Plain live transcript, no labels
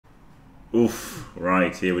Oof,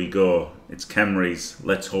 right, here we go. It's Khemri's.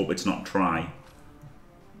 Let's hope it's not try.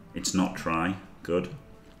 It's not try. Good.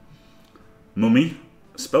 Mummy.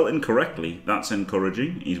 Spelt incorrectly. That's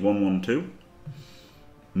encouraging. He's 1-1-2.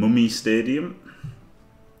 Mummy Stadium.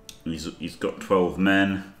 He's got 12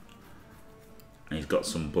 men. And he's got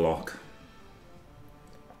some block.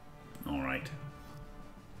 Alright.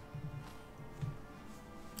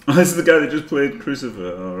 Oh, this is the guy that just played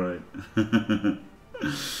Crucifer. Alright.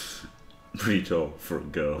 Pretty tall for a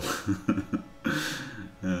girl.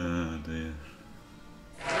 Oh dear.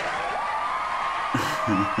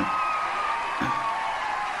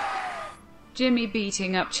 Jimmy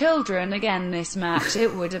beating up children again this match,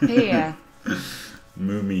 it would appear.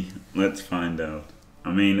 Mummy. Let's find out.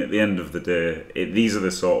 I mean, at the end of the day, these are the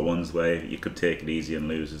sort of ones where you could take it easy and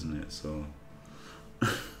lose, isn't it? So.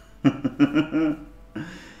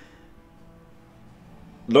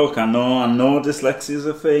 Look, I know dyslexia is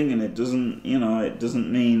a thing, and it doesn't, it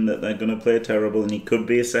doesn't mean that they're going to play terrible, and it could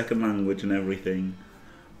be a second language and everything.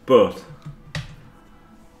 But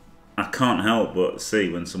I can't help but see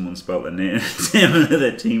when someone spelt their name of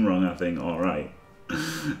their team wrong. I think, all right,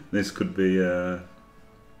 this could be all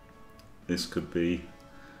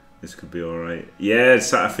right. Yeah, it's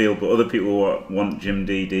Satterfield, but other people want Jim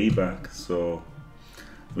DD back, so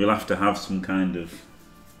we'll have to have some kind of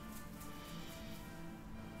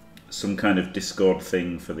Discord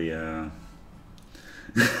thing for the.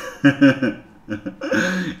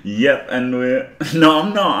 Yep, and we're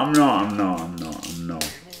I'm not.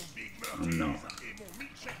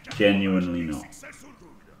 Genuinely not.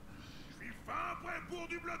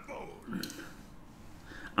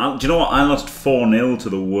 Do you know what? I lost 4-0 to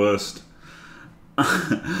the worst.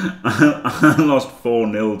 I lost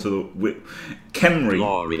 4-0 to the Khemri.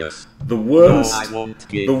 Glorious. The worst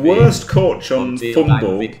coach on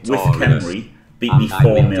Fumble with Khemri beat me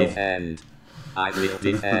 4-0. I will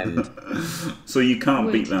defend. So you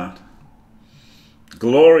can't beat that.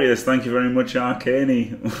 Glorious, thank you very much,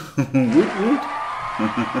 Arcani. Woot woot.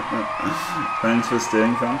 Thanks for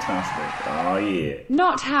staying fantastic. Oh yeah.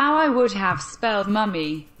 Not how I would have spelled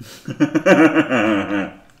mummy.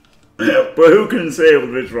 But who can say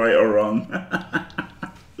whether it's right or wrong?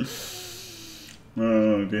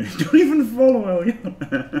 Oh dear. Don't even follow Elliot.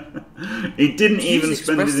 He didn't even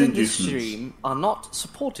spend his inducements. This stream are not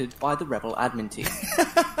supported by the Rebel admin team.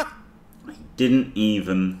 He didn't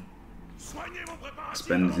even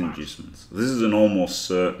spend his inducements. This is an almost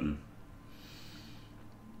certain.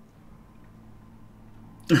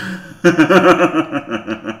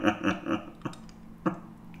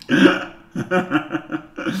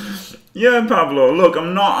 Yeah, Pablo. Look,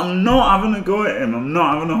 I'm not having a go at him. I'm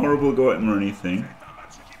not having a horrible go at him or anything.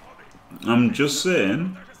 I'm just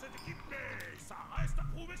saying.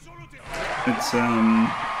 It's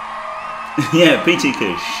yeah,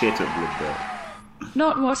 PTK is shit at Blood Bowl.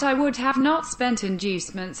 Not what I would have not spent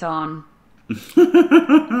inducements on. I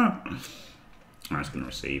was going to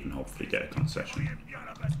receive and hopefully get a concession.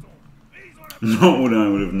 Not what I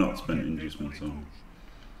would have not spent inducements on.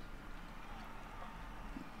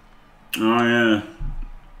 Oh yeah.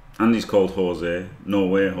 Andy's called Jose. No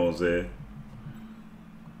way, Jose.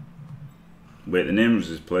 Wait, the names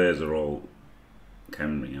of his players are all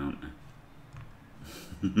Khemri, aren't they?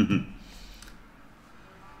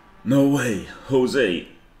 No way, Jose.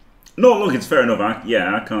 No, look, it's fair enough.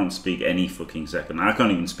 I can't speak any fucking second. I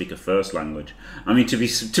can't even speak a first language. I mean, to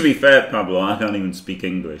be fair, Pablo, I can't even speak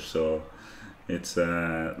English. So it's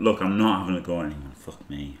look, I'm not having a go at anyone. Fuck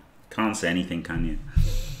me. Can't say anything, can you?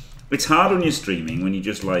 It's hard when you're streaming when you're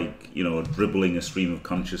just like, dribbling a stream of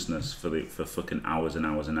consciousness for fucking hours and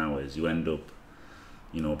hours and hours. You end up,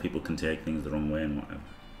 people can take things the wrong way and whatever.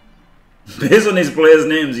 Based on his players'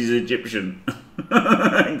 names, he's Egyptian.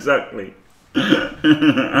 Exactly.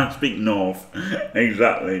 I speak North.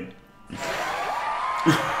 Exactly.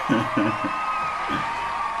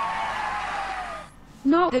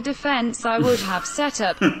 Not the defense I would have set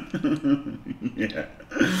up. Yeah.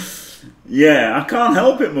 Yeah, I can't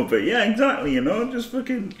help it, Muppet. Yeah, exactly, just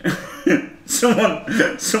fucking... someone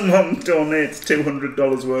donates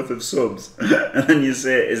 $200 worth of subs, and then you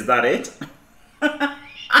say, is that it?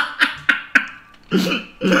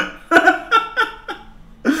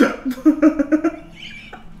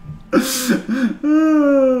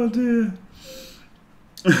 Oh, dear.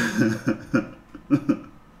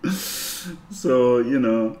 So,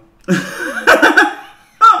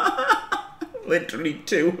 literally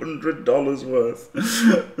 $200 worth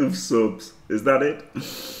of subs. Is that it?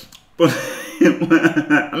 But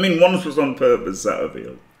I mean, one was on purpose,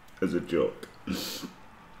 Satterfield, as a joke.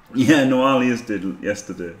 Yeah, no, Alias did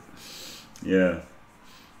yesterday. Yeah.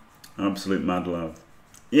 Absolute mad love.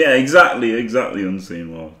 Yeah, exactly,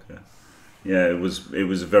 Unseen Walker. Yeah, it was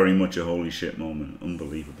very much a holy shit moment.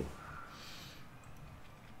 Unbelievable.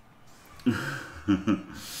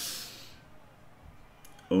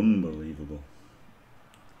 Unbelievable.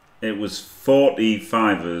 It was 40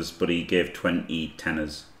 fivers, but he gave 20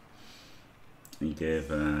 tenors. He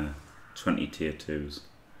gave 20 tier 2s.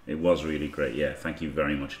 It was really great. Yeah, thank you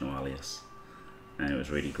very much, Noalius. And it was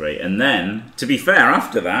really great. And then, to be fair,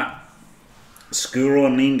 after that, Skuro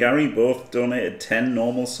and Lean Gary both donated 10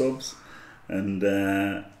 normal subs. And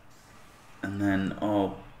then,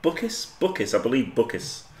 oh, Buckus, I believe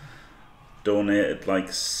Buckus donated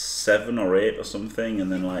like 7 or 8 or something.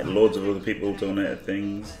 And then like loads of other people donated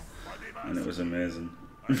things. And it was amazing.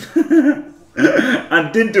 I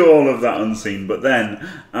did do all of that unseen, but then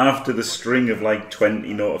after the string of like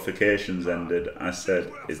 20 notifications ended, I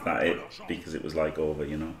said, "Is that it?" Because it was like over,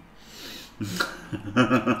 you know.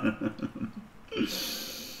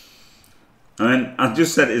 And I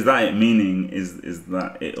just said, "Is that it?" Meaning, is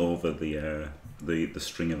that it over the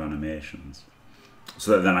string of animations,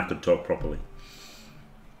 so that then I could talk properly.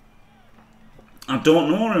 I don't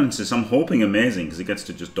know, Francis. I'm hoping amazing because it gets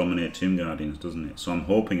to just dominate Tomb Guardians, doesn't it? So I'm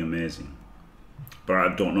hoping amazing. But I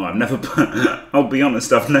don't know. I've never. I'll be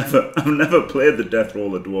honest. I've never played the Death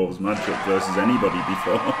Roller Dwarves matchup versus anybody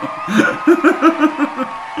before.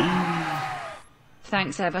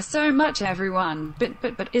 Thanks ever so much, everyone.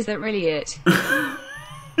 But is that really it?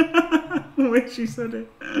 The way she said it.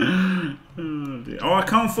 Oh, dear. Oh, I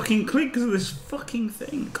can't fucking click because of this fucking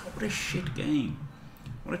thing. God, what a shit game.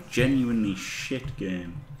 What a genuinely shit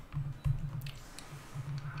game.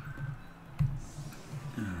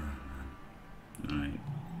 Right.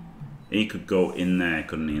 He could go in there,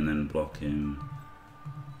 couldn't he, and then block him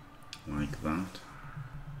like that.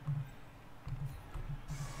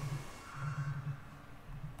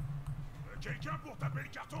 Quelqu'un pour taper le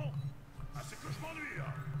carton? Ah, c'est que je m'ennuie,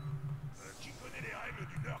 hein. Qui connaît les règles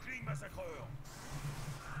du Nurgling massacreur?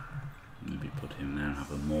 Maybe put him there and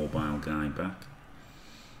have a mobile guy back.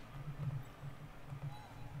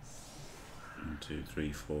 1, 2,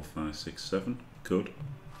 3, 4, 5, 6, 7. Good.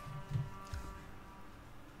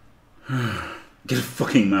 Get a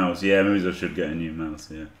fucking mouse. Yeah, maybe I should get a new mouse,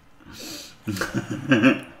 yeah. Is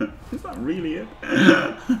that really it?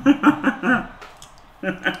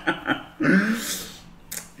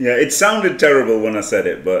 Yeah, it sounded terrible when I said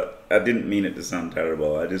it, but I didn't mean it to sound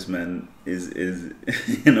terrible. I just meant is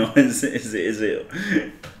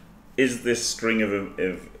this string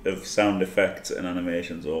of sound effects and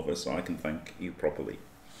animations over so I can thank you properly?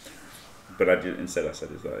 But instead I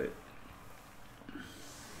said, is that it?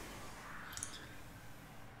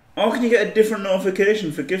 Oh, can you get a different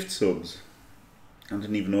notification for gift subs? I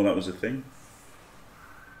didn't even know that was a thing.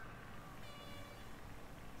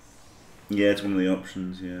 Yeah, it's one of the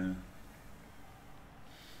options, yeah.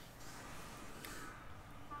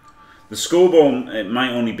 The scoreboard, it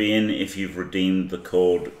might only be in if you've redeemed the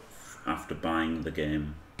code after buying the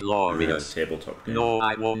game. Glorious. Tabletop game. No,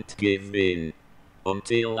 I won't give in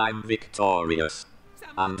until I'm victorious.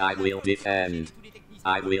 And I will defend.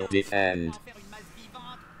 I will defend.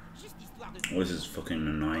 Oh, this is fucking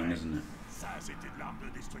annoying, isn't it?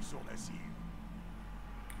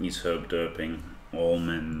 He's herb derping all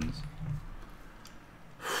men's.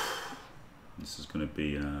 This is going to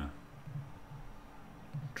be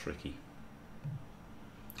tricky.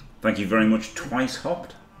 Thank you very much, Twice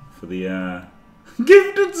Hopped, for the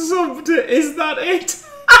gifted sub to Is That It?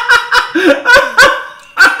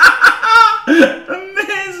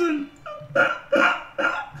 Amazing!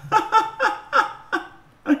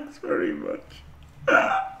 Thanks very much.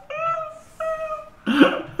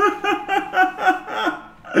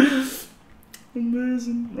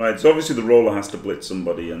 Amazing. Right, so obviously the roller has to blitz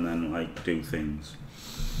somebody and then like do things.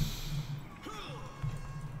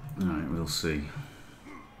 Alright, we'll see.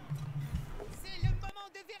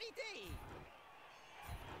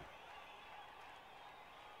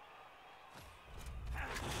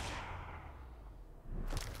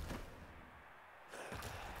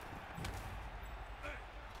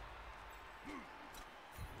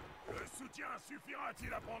 Le soutien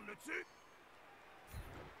suffira-t-il à prendre le dessus?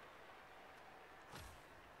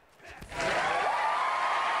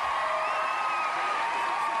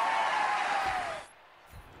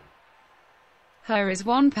 Here is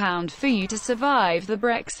 £1 for you to survive the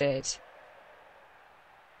Brexit.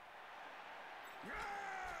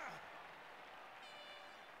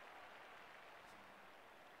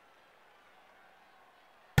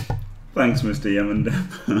 Thanks, Mr. Yemendep.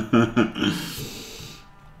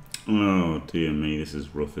 Oh dear me, this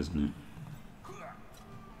is rough, isn't it?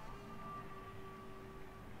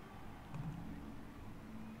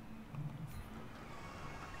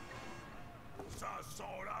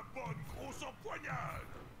 sens la bonne grosse empoignade.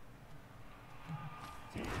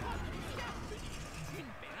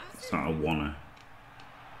 It's not a wanna.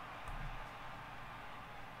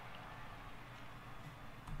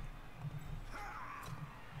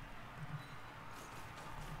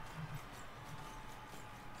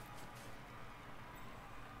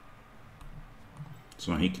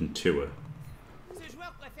 So he can tour.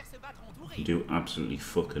 He do absolutely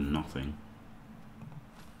fucking nothing.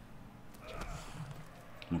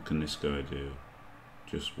 What can this guy do?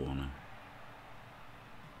 Just wanna.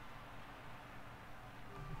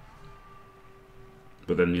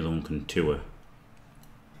 But then the other one can tour.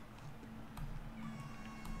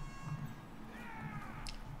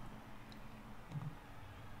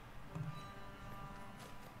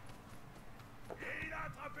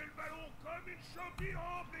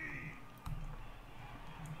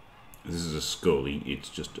 This is a skull, it's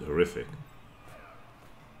just horrific.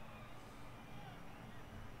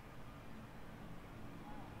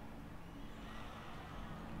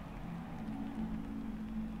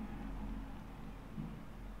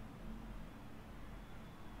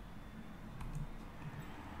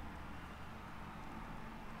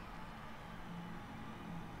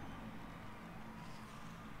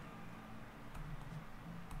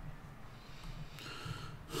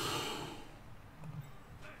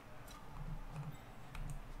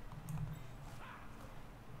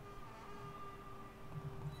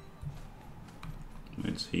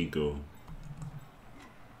 Where's he go?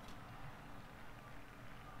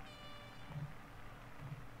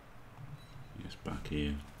 He's back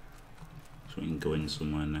here. So we can go in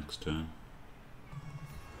somewhere next turn.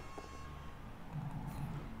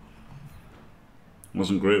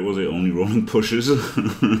 Wasn't great, was it? Only rolling pushes.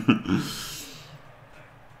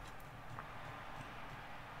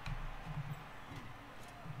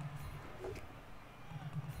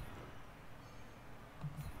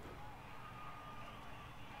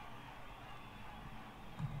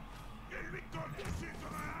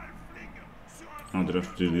 Oh, did I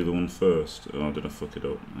have to do the other one first? Oh, did I fuck it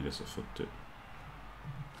up? I guess I fucked it.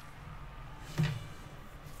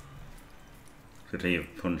 Could he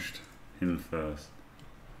have punched him first?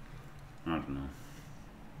 I don't know.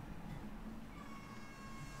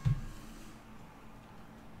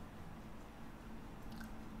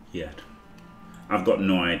 Yet. I've got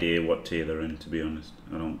no idea what tier they're in, to be honest.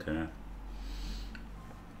 I don't care.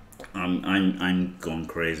 I'm going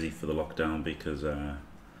crazy for the lockdown because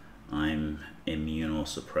I'm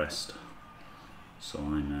immunosuppressed, so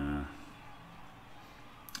I'm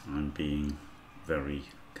being very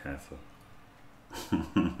careful.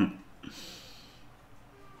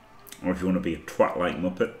 Or if you want to be a twat like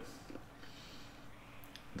Muppet,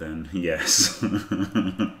 then yes.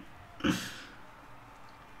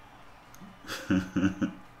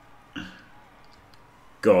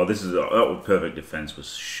 God, that perfect defense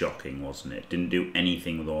was shocking, wasn't it? Didn't do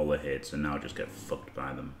anything with all the hits, and now just get fucked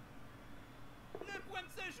by them.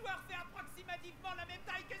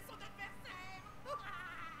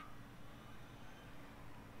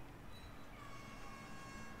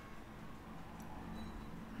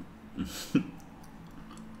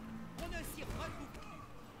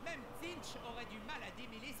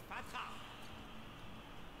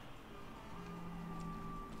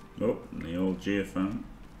 Oh, the old GFM.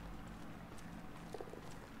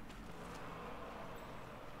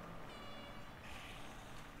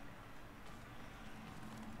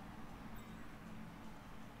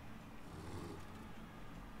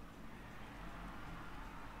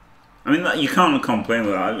 I mean, you can't complain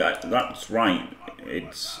with that. That's right.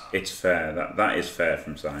 It's fair. That is fair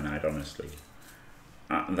from Cyanide, honestly.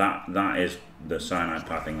 That is the Cyanide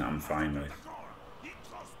pathing that I'm fine with.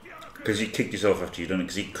 Because you kicked yourself after you've done it.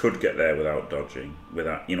 Because he could get there without dodging,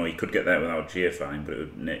 he could get there without GFIing, but it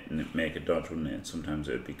would make a dodge, wouldn't it? And sometimes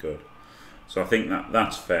it would be good. So I think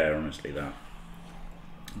that's fair, honestly. That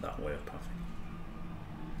way of pathing.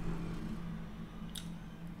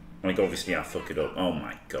 Like, obviously I fuck it up. Oh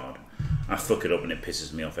my god. I fuck it up and it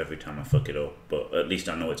pisses me off every time I fuck it up. But at least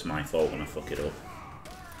I know it's my fault when I fuck it up.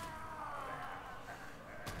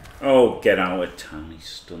 Oh, get out of town. He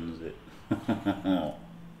stuns it. Oh,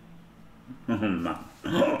 man.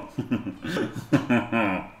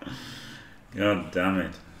 God damn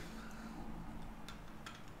it.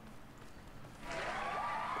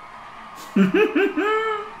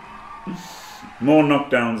 More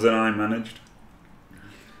knockdowns than I managed.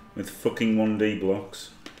 With fucking 1D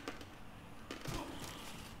blocks.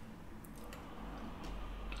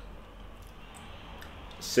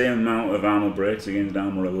 Same amount of armor breaks against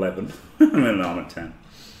armor 11. I'm in armor 10.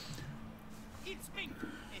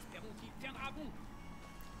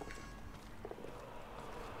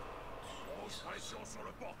 Attention sur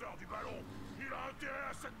le porteur du ballon. Il a intérêt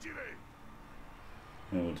à s'activer.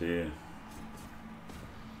 Oh dear.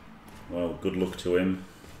 Well, good luck to him.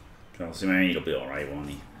 Chelsea, I mean, he'll be alright, won't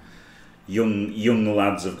he? Young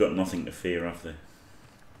lads have got nothing to fear, have they?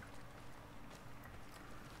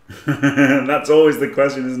 That's always the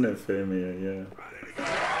question, isn't it, Firmia? Yeah.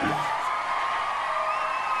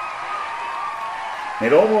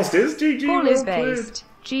 It almost is GG. Ball well is played. based.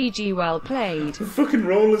 GG well played. The fucking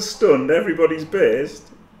roll is stunned. Everybody's based.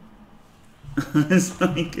 It's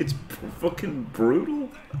like it's fucking brutal.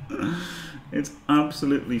 It's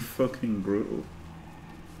absolutely fucking brutal.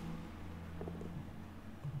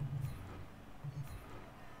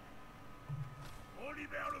 On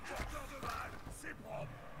libère le porteur de balle. C'est propre.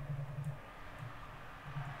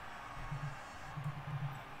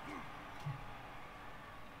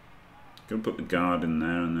 Could put the guard in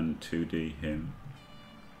there and then 2D him.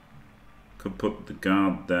 Could put the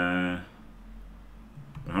guard there.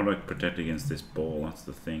 But how do I protect against this ball? That's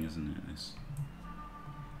the thing, isn't it? This.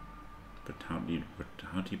 But how do you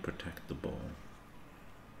protect the ball?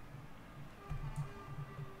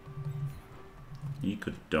 He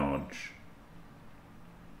could dodge.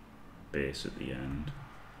 Base at the end.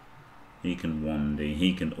 He can 1D.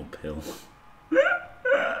 He can uphill.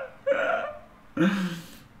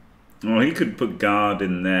 Oh, he could put guard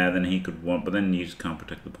in there, then he could want, but then you just can't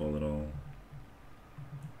protect the ball at all.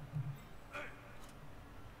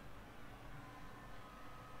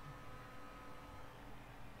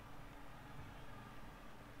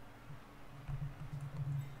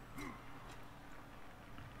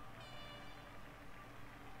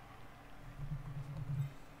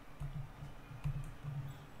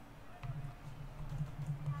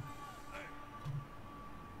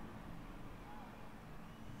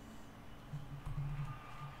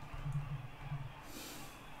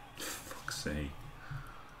 Say,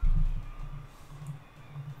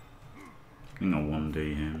 I'm gonna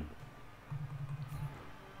 1D him.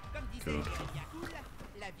 Good.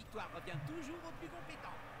 La victoire revient toujours au plus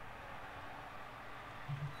compétent.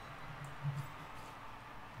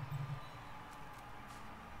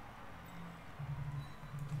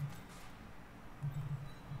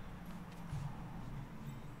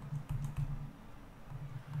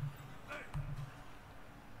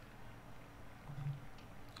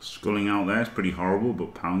 Sculling out there is pretty horrible,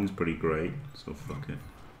 but pounding's pretty great, so fuck it.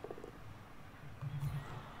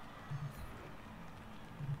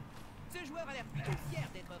 Ce joueur a l'air plutôt fier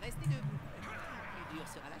d'être resté debout. Plus dur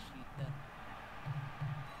sera la chute.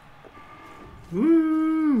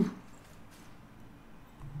 Woo!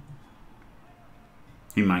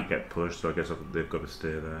 He might get pushed, so I guess they've got to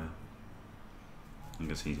stay there. I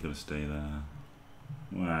guess he's got to stay there.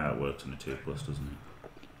 Well, it works on a 2+, doesn't it?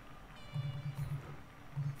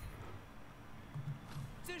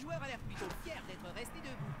 Ce joueur a l'air plutôt fier d'être resté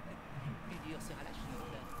debout. Plus dur sera la chute.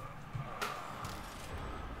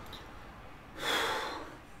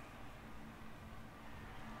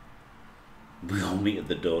 We all meet at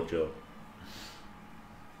the dojo.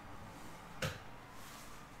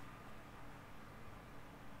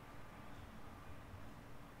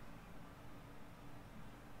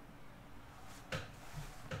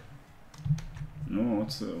 No,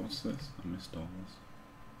 what's this? I missed all this.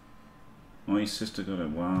 Oh, his sister got it.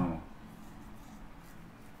 Wow.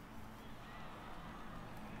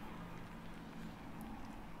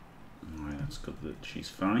 Alright, that's good that she's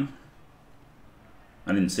fine.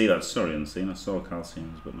 I didn't see that. Sorry, unseen. I saw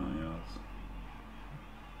Calcium's, but not yours.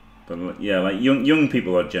 But yeah, like young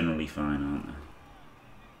people are generally fine, aren't they?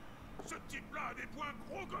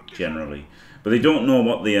 Generally, but they don't know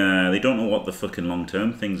what the fucking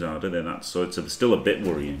long-term things are, do they? That's so it's still a bit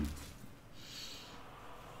worrying.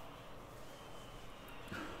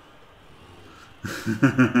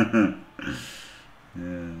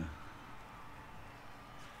 Yeah.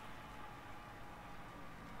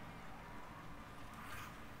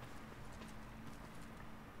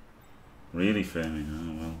 Really faming?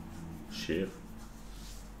 Oh well, shit.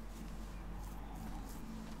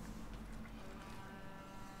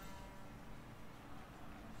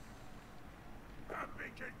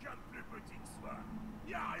 Appelez quelqu'un de plus petit que soi.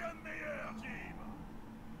 Y a rien de meilleur, Jim.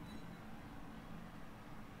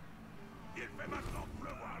 Il fait maintenant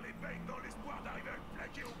pleuvoir les beignes dans l'espoir d'arriver à le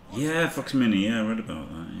plaquer au point. Yeah, Fox Mini. Yeah, I read about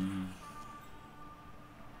that. Yeah.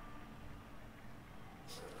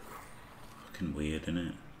 Fucking weird, isn't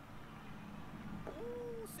it?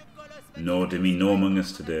 No, Dimmy, no Among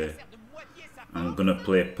Us today. I'm gonna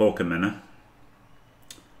play Pokemon.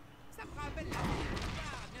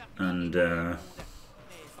 And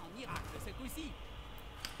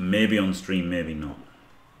maybe on stream, maybe not.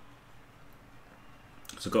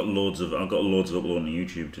 So I've got loads of uploading to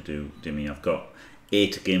YouTube to do, Dimmy. I've got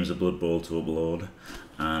 8 games of Blood Bowl to upload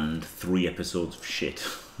and 3 episodes of shit.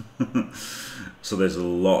 So there's a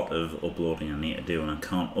lot of uploading I need to do, and I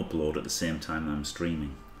can't upload at the same time that I'm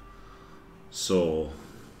streaming. So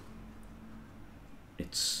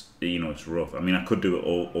it's, you know, it's rough. I mean, I could do it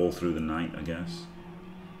all through the night, I guess.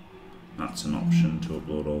 That's an option, to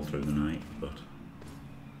upload all through the night, but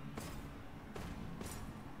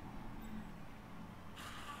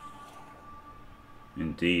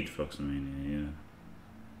indeed, Foxamania, yeah.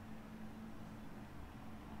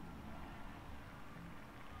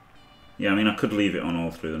 Yeah, I mean, I could leave it on all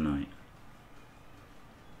through the night.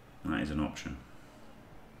 That is an option.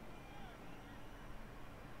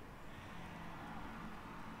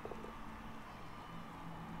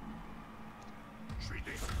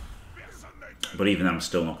 But even then, I'm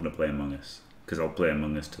still not going to play Among Us, because I'll play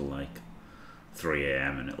Among Us till like 3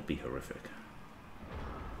 AM and it'll be horrific.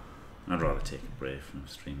 I'd rather take a break from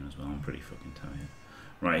streaming as well. I'm pretty fucking tired.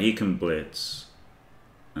 Right, he can blitz,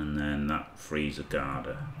 and then that frees a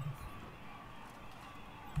Garda.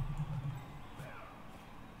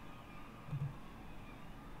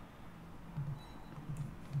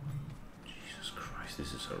 Jesus Christ,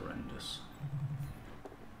 this is horrendous.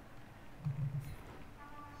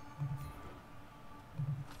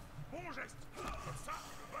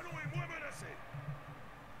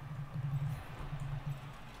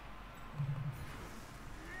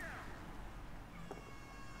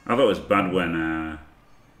 I thought it was bad when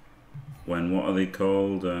what are they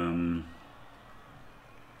called?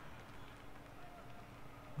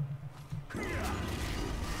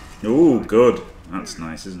 Oh, good. That's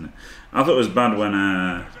nice, isn't it? I thought it was bad when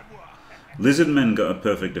Lizardmen got a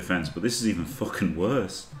perfect defense, but this is even fucking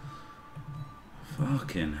worse.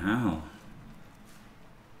 Fucking hell.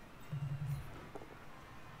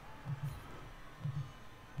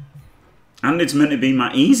 And it's meant to be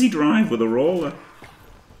my easy drive with a roller.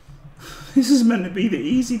 This is meant to be the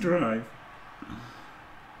easy drive.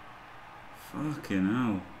 Fucking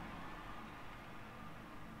hell.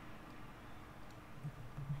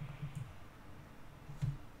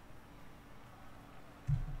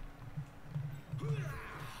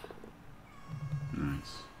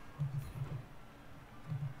 Nice.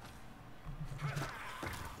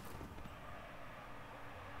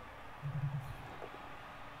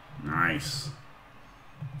 Nice.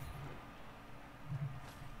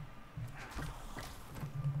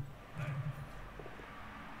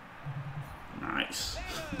 Nice.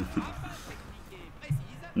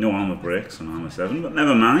 No armor breaks on armor 7, but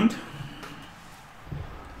never mind.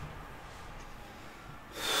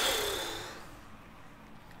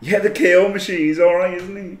 Yeah, the KO machine, he's alright,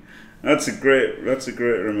 isn't he? That's a great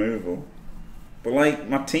removal. But like,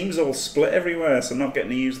 my team's all split everywhere, so I'm not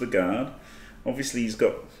getting to use the guard. Obviously he's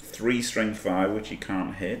got 3 strength 5, which he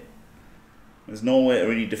can't hit. There's no way to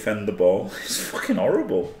really defend the ball. It's fucking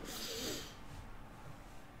horrible.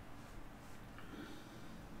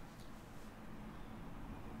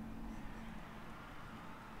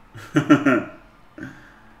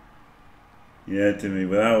 Yeah, Timmy,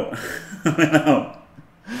 without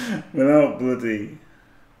bloody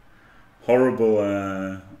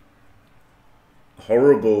horrible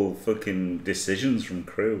fucking decisions from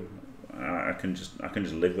crew. I can just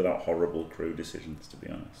live without horrible crew decisions, to be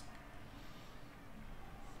honest.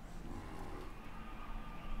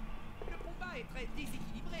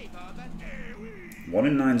 1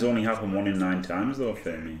 in 9's only happened 1 in 9 times though,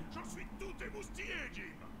 Femi.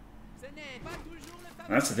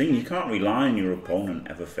 That's the thing, you can't rely on your opponent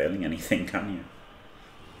ever failing anything, can you?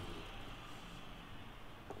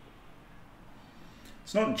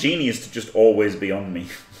 It's not genius to just always be on me.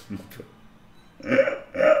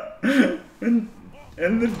 and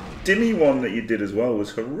the Dimmy one that you did as well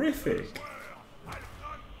was horrific.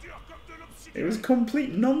 It was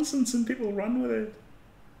complete nonsense and people ran with it.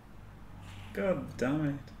 God damn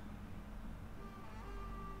it.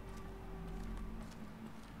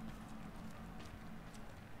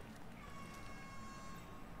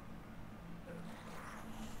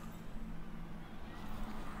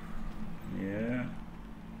 Yeah.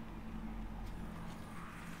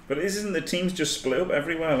 But isn't the teams just split up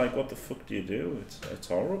everywhere? Like, what the fuck do you do? It's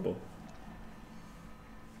horrible.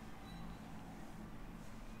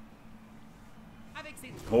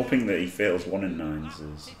 Hoping that he fails 1 in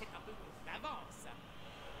 9s is...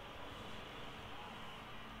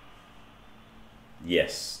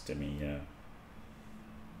 Yes, Dimmy, yeah.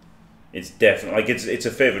 It's definitely, like, it's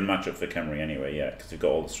a favoured matchup for Khemri anyway, yeah, because you've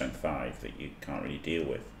got all the strength 5 that you can't really deal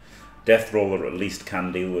with. Death Roller at least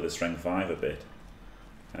can deal with a strength 5 a bit.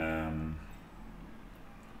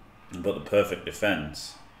 But the perfect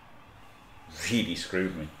defense really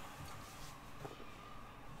screwed me.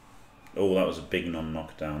 Oh, that was a big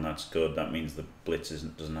non-knockdown. That's good. That means the blitz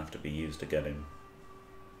doesn't have to be used to get him.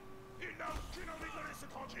 Il n'a aucune envie de le laisser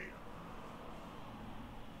tranquille.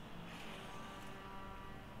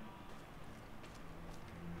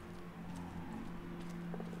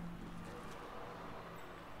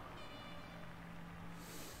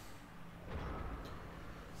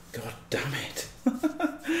 God damn it.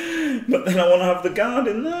 But then I want to have the guard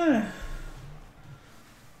in there.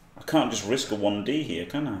 I can't just risk a 1D here,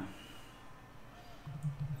 can I?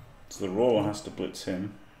 So the roller has to blitz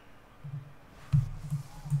him.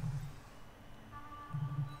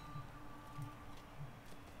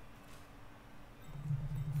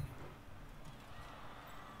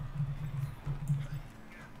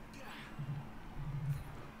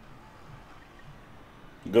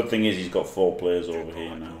 The good thing is he's got 4 players over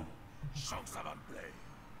here now. Je sens que ça va me plaire.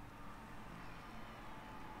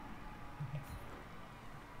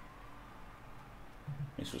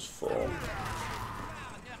 This was 4.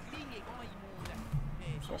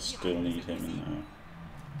 So I still need him in there.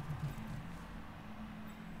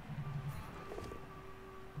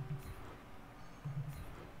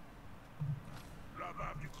 La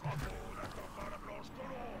bave du crapaud n'attend pas la blanche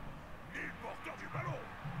colombe, ni le porteur du ballon.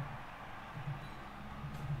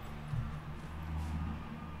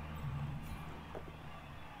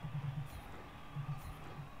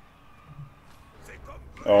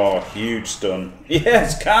 Oh, huge stun.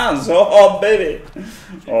 Yes, Kaz! Oh, baby!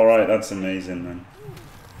 Alright, that's amazing then.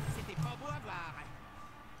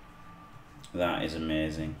 That is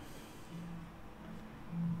amazing.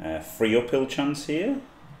 Free uphill chance here.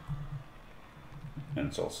 And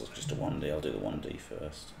it's also just a 1D. I'll do the 1D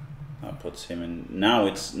first. That puts him in. Now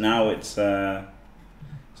it's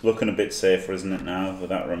looking a bit safer, isn't it now, with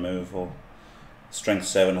that removal. Strength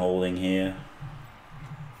 7 holding here.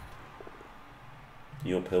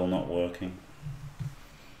 The uphill not working.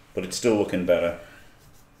 But it's still looking better.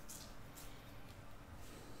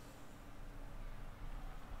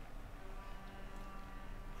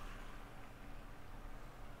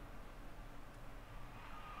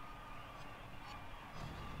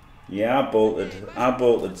 Yeah, I bolted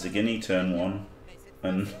Zagini turn 1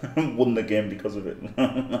 and won the game because of it.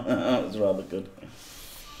 That was rather good.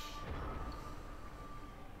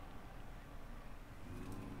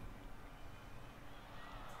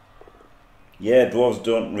 Yeah, dwarves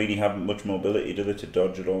don't really have much mobility, do they, to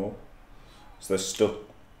dodge at all? So they're stuck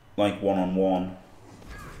like one-on-one.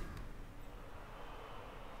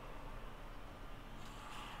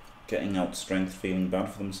 Getting out strength, feeling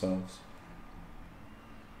bad for themselves.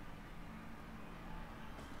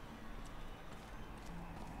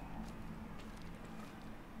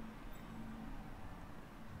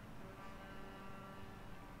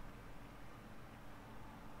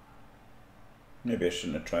 Maybe I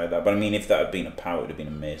shouldn't have tried that, but I mean, if that had been a power, it would have been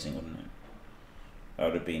amazing, wouldn't it? That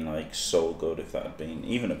would have been like so good if that had been,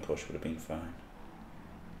 even a push would have been fine.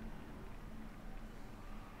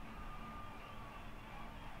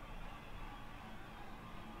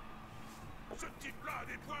 Ce type-là a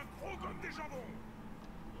des poings gros comme des jambons.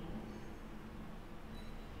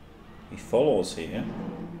 He follows here.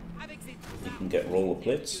 He can get roller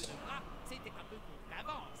blitzed.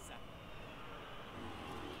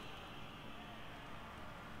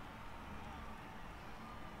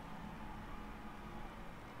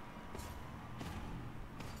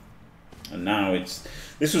 And now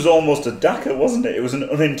this was almost a Daka, wasn't it? It was an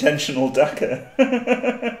unintentional Daka.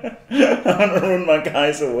 I'm going to run my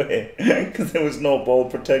guys away because there was no ball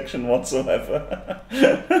protection whatsoever.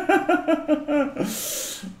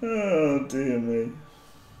 Oh dear me.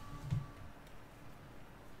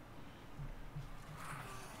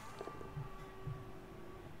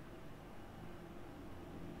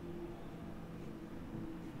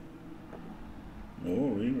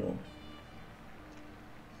 Oh, reroll.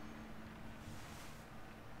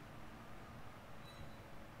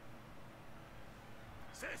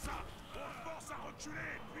 C'est ça. On force à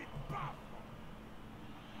reculer, puis paf.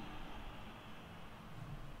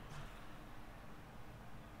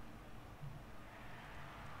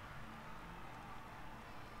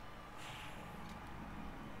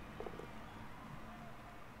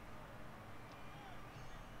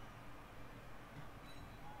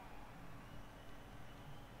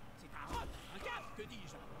 C'est un roc, un cap, que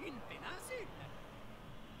dis-je? Une péninsule.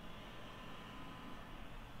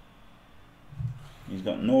 He's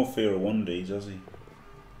got no fear of 1Ds, has he?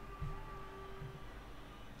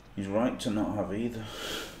 He's right to not have either.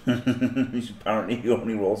 He's apparently he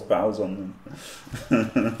only rolls pals on them.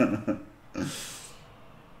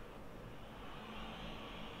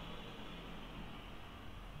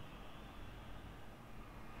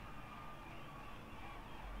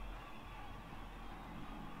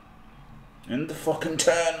 fucking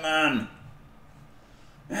turn, man!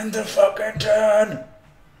 End the fucking turn!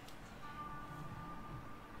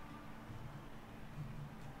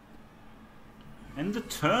 End the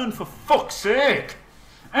turn, for fuck's sake!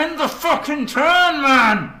 End the fucking turn,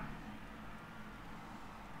 man!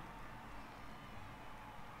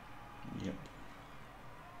 Yep.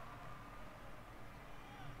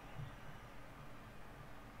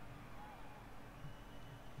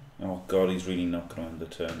 Oh god, he's really not going to end the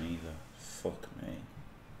turn either. Fuck me.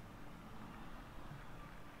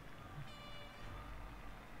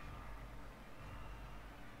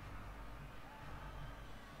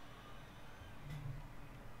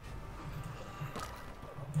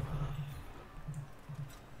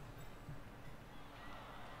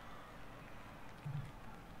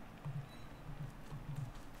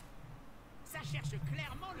 Ça cherche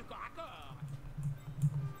clairement le corps à corps.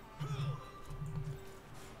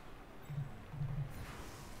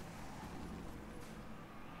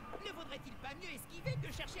 Ne vaudrait-il pas mieux esquiver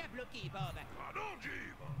que chercher à bloquer, Bob? Ah non,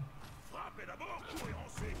 Jim! Frappez d'abord, courez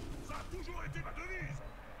ensuite. Ça a toujours été ma devise.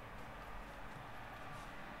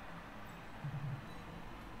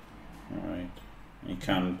 Alright. You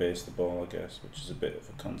can base the ball, I guess, which is a bit of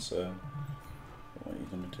a concern. What are you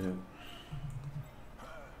going to do?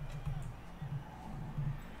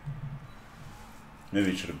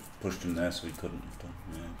 Maybe he should have pushed him there so he couldn't have done.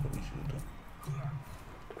 Yeah, probably should have done.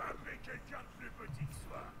 Appelez quelqu'un de plus petit que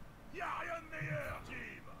soi. Y a rien de meilleur,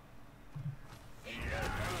 Jim.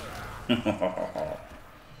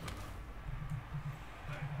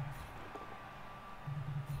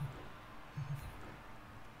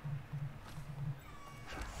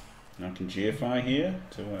 Now I can GFI here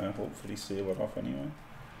to hopefully seal it off anyway.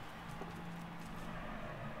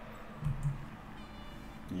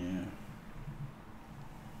 Yeah.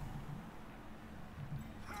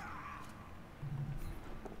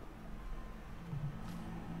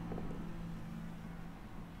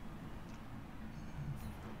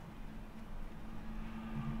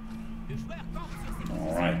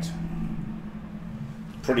 Alright.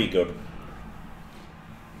 Pretty good.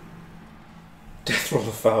 Death roll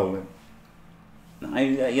of fouling.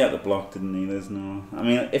 He had the block, didn't he? There's no... I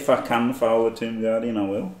mean, if I can foul the Tomb Guardian, I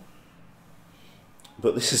will.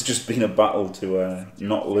 But this has just been a battle to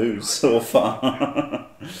not lose so far. Allez,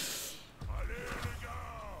 les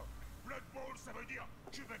gars! Blood Bowl, ça veut dire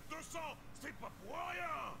tu veux 200, c'est pas pour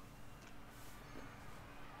rien!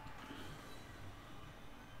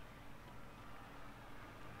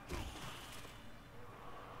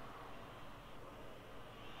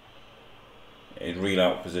 He's real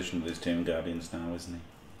out of position with his Tomb Guardians now, isn't he?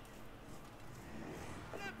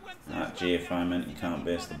 That GFI meant you can't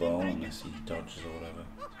base the ball unless he dodges or whatever.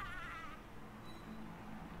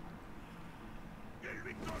 Il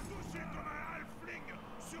lui colle dessus comme un halfling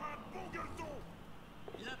sur un bon gueuleton!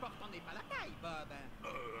 L'important n'est pas la taille, Bob.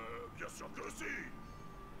 Bien sûr que si!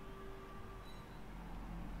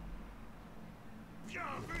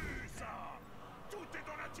 Bien vu, ça! Tout est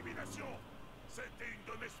dans l'intimidation! C'était une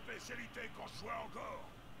de mes spécialités quand je jouais encore!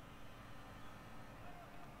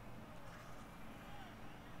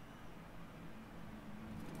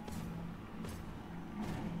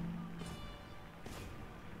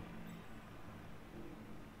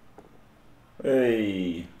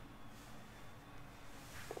 Hey!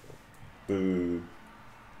 Boo.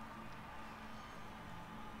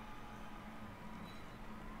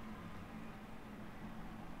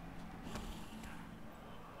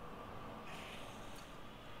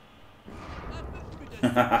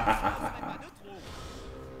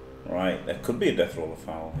 Right, there could be a death roll of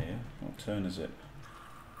foul here. What turn is it?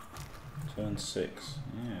 Turn 6.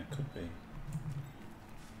 Yeah, it could be.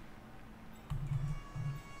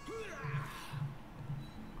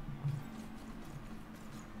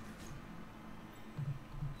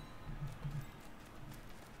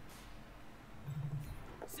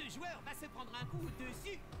 Ce joueur va se prendre un coup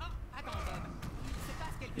dessus. Ah, attends, Bob. Il se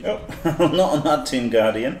passe quelque Oh, not on that Tomb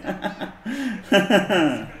Guardian.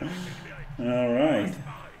 Alright.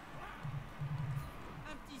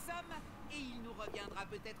 Un petit somme et il nous reviendra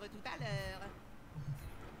peut-être tout à l'heure.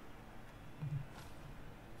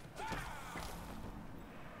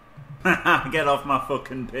 Get off my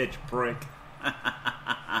fucking pitch, prick.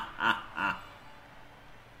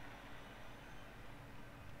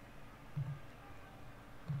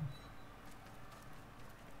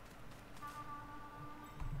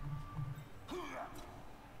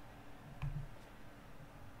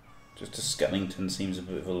 Just a Skellington seems a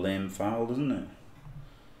bit of a lame foul, doesn't it?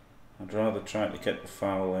 I'd rather try to get the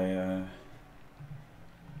foul a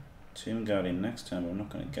Tomb Guardian next time, but I'm not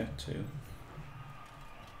going to get to.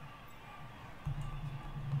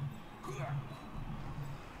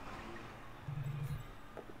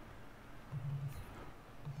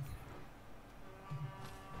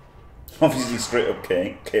 Obviously, straight up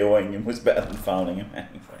KOing him was better than fouling him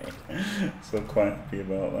anyway. So quite happy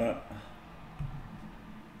about that.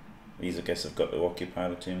 These, I guess, have got to occupy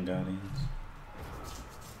the Tomb Guardians.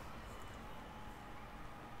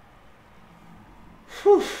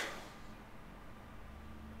 Whew.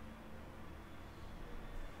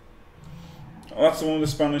 Oh, that's the one with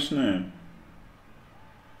the Spanish name.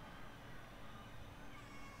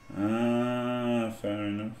 Ah, fair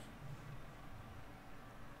enough.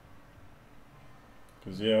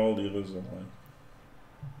 Because, yeah, all the others are like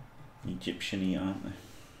Egyptian-y, aren't they?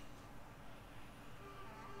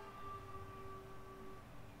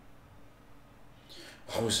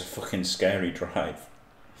 Oh, it was a fucking scary drive.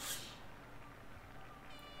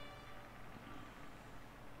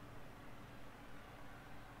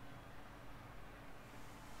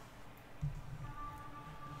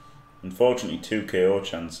 Unfortunately, 2 KO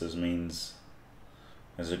chances means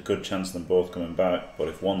there's a good chance of them both coming back, but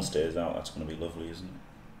if one stays out, that's going to be lovely, isn't it?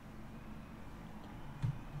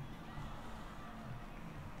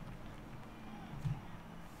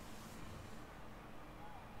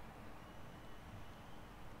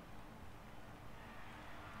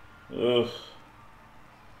 Ugh.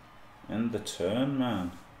 End the turn,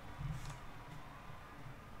 man.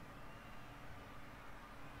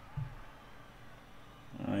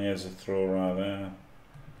 Oh, he has a throw right there.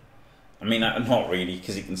 I mean, not really,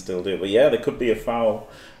 because he can still do it. But yeah, there could be a foul.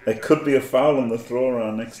 There could be a foul on the throw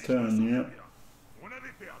around next turn, yeah.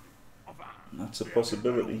 That's a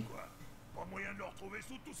possibility.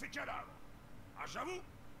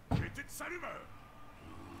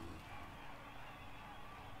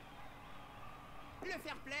 Le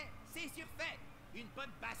fair play, c'est surfait. Une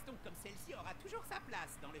bonne baston comme celle-ci aura toujours sa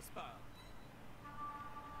place dans le sport.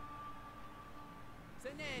 Ce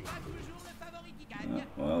n'est pas toujours le favori qui gagne,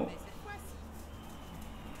 well, mais cette fois-ci.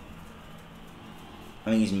 I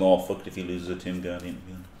think he's more fucked if he loses a Tomb Guardian, to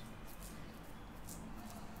be honest.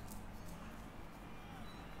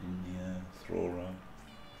 In the throw round.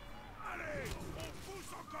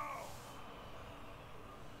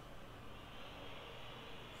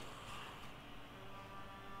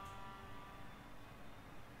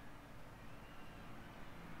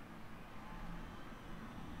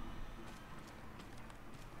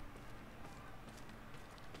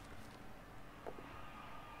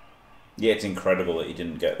 Yeah, it's incredible that he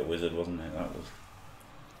didn't get the wizard, wasn't it?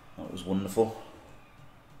 That was wonderful.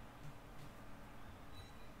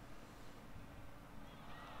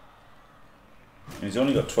 And he's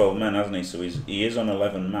only got 12 men, hasn't he? So he is on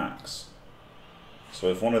 11 max. So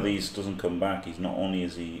if one of these doesn't come back, he's not only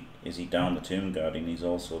is he down the Tomb Guardian, he's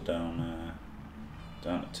also down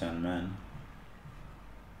to 10 men.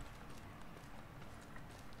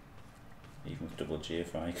 Even with double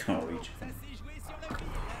GFI, he can't reach him.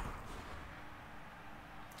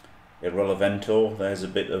 Irrelevento, there's a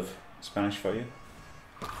bit of Spanish for you.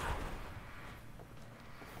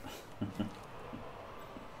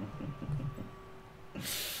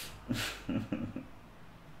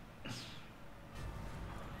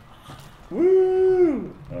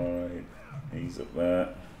 Woo! Alright, he's up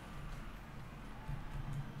there.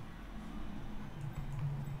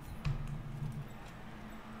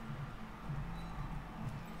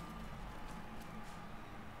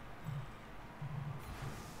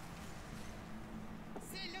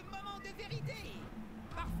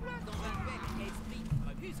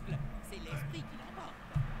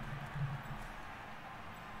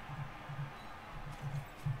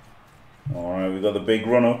 Alright, we've got the big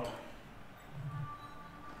run up.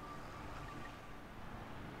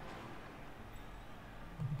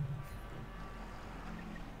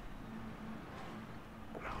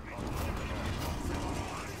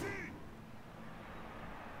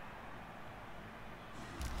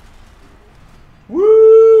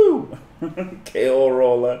 Woo! KO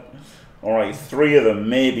roller. Alright, 3 of them,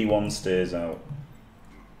 maybe one stays out.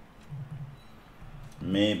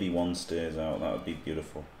 Maybe one stays out, that would be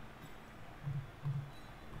beautiful.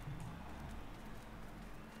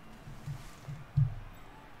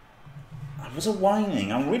 Was it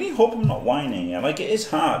whining? I really hope I'm not whining. Like, it is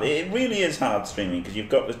hard. It really is hard streaming because you've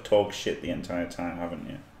got to talk shit the entire time, haven't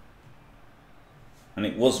you? And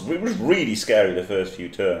it was really scary the first few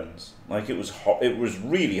turns. Like, it was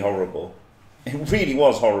really horrible. It really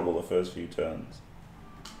was horrible the first few turns.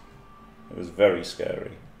 It was very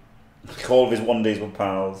scary. Like, all of his 1Ds were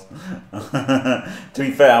pals. To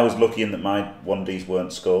be fair, I was lucky in that my 1Ds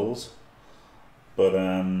weren't skulls. But,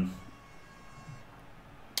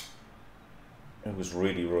 it was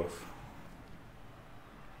really rough.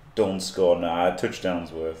 Don't score, nah, a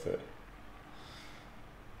touchdown's worth it.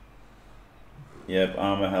 Yep,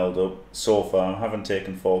 armor held up so far. Haven't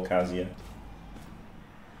taken 4 Kaz yet.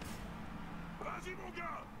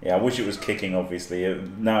 Yeah, I wish it was kicking, obviously.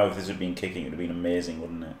 Now, if this had been kicking, it would have been amazing,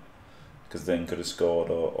 wouldn't it? Because then could have scored,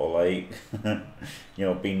 or like, you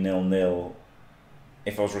know, been 0-0.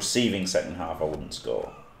 If I was receiving second half, I wouldn't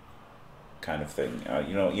score, kind of thing.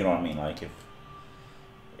 You know what I mean? Like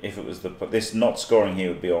if it was this not scoring here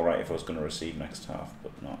would be all right if I was going to receive next half,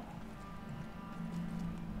 but not.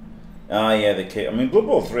 Ah, yeah, the kick. I mean, Blood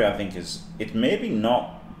Bowl 3, I think it's maybe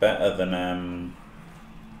not better than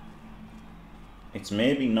it's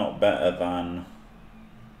maybe not better than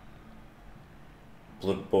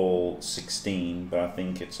Blood Bowl 16, but I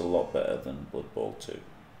think it's a lot better than Blood Bowl 2.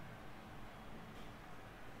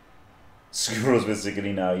 Squirrel's with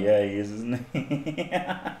Ziggy now. Yeah, he is, isn't he?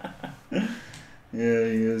 Yeah,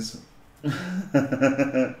 he is. Rip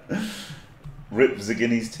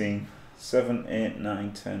Zagini's team. 7, 8,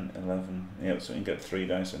 9, 10, 11. Yep, so we can get 3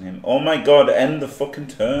 dice on him. Oh my god, end the fucking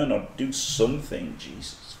turn or do something.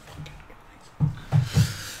 Jesus fucking.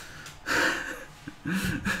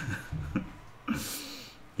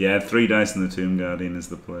 Yeah, 3 dice in the Tomb Guardian is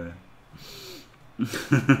the player.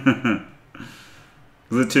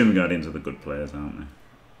 The Tomb Guardians are the good players, aren't they?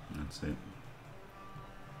 That's it.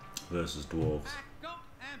 Versus Dwarves.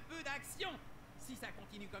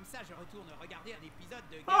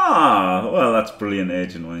 Ah, well, that's brilliant,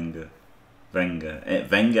 Agent Wenger.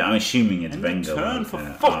 Wenger, I'm assuming it's Wenger. Turn, for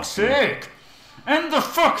fuck's sake! End the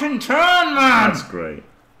fucking turn, man! That's great.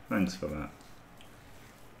 Thanks for that.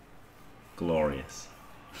 Glorious.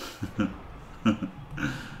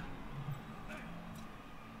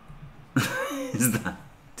 Is that?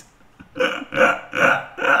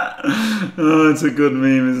 Oh, it's a good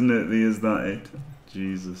meme, isn't it? The is that it?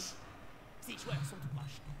 Jesus.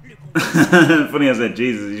 Funny I said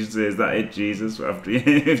Jesus, you should say, is that it, Jesus? After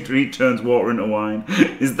he turns water into wine.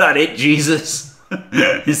 Is that it, Jesus?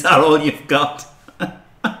 Is that all you've got?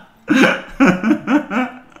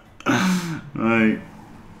 Right.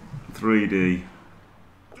 3D.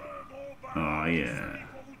 Oh, yeah.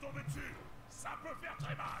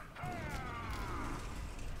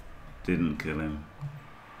 Didn't kill him.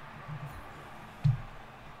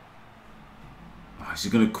 Oh, he's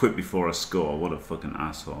going to quit before I score. What a fucking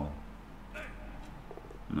asshole.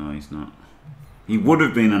 No, he's not. He would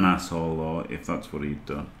have been an asshole, though, if that's what he'd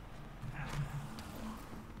done.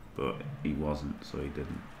 But he wasn't, so he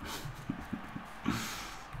didn't.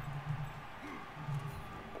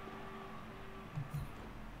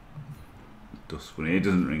 Dustwing. It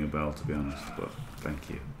doesn't ring a bell, to be honest, but thank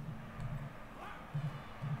you.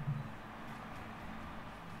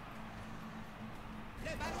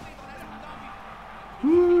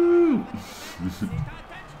 Woo!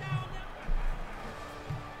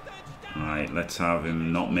 Alright, let's have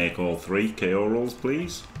him not make all 3 KO rolls,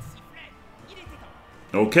 please.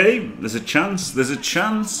 Okay, there's a chance, there's a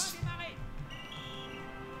chance.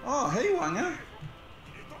 Oh, hey, Wanger.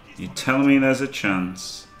 You tell me there's a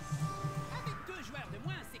chance.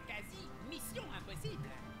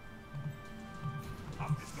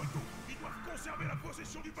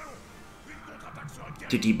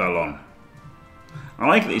 Titty ballon. I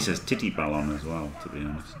like that he says titty ballon as well, to be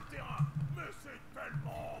honest.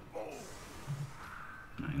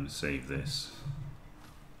 I'm going to save this.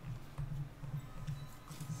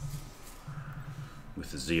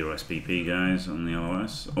 With the 0 SPP guys on the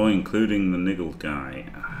LOS. Oh, including the niggled guy.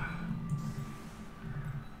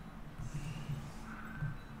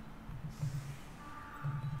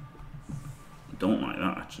 Don't like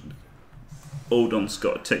that, actually. Odon's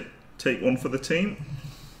got to take one for the team.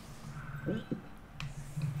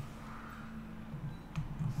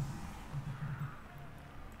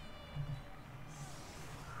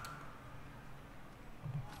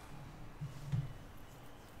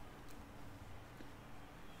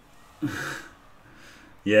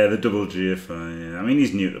 Yeah, the double GFI, yeah. I mean,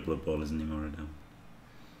 he's new to Blood Bowl, isn't he, Moradel?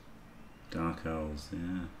 Dark Owls,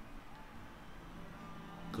 yeah.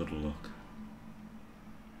 Good luck.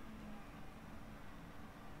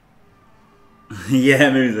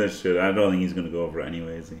 Yeah, maybe that should. I don't think he's going to go over it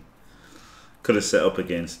anyway, is he? Could have set up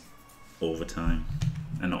against Overtime.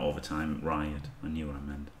 Not Overtime, Riot. I knew what I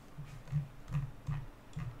meant.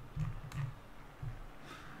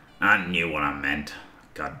 I knew what I meant.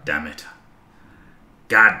 God damn it.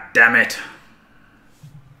 God damn it.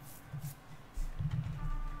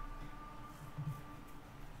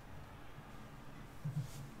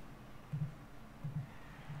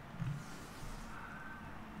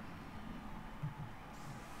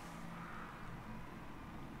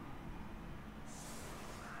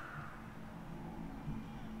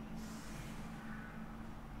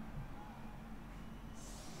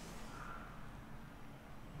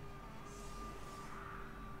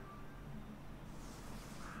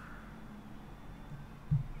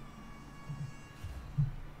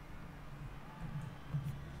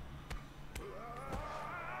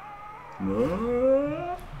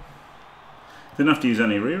 No. Didn't have to use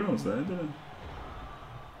any rerolls there, did I?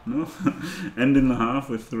 No. Ending the half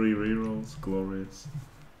with 3 rerolls. Glorious.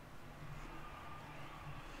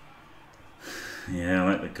 Yeah,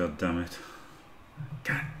 I like the goddammit.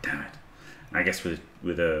 God damn it. I guess with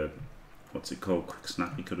a what's it called? Quick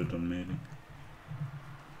snap he could have done maybe.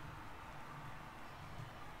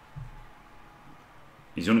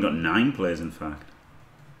 He's only got 9 players in fact.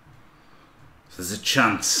 So there's a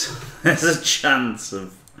chance. There's a chance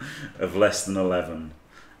of less than 11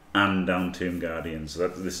 and down Tomb Guardians. So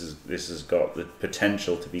this has got the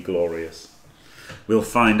potential to be glorious. We'll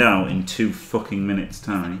find out in 2 fucking minutes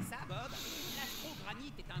time.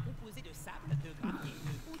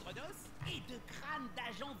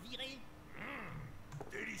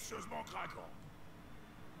 Délicieusement craquant.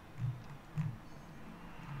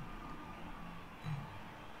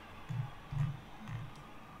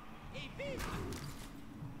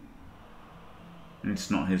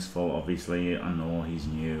 It's not his fault, obviously. I know he's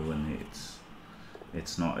new, and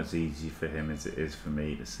it's not as easy for him as it is for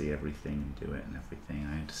me to see everything and do it and everything.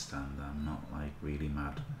 I understand that. I'm not like really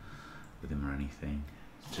mad with him or anything.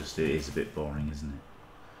 It's just it is a bit boring, isn't it?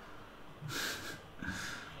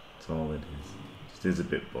 That's all it is. It just is a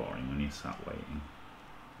bit boring when you're sat waiting.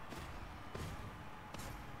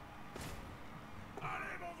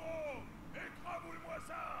 Allez, mon gros, écrabouille-moi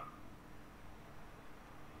ça.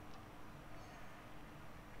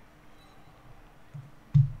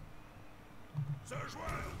 Ce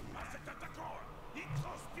joueur, à cet attaquant, il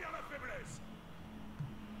transpire la faiblesse.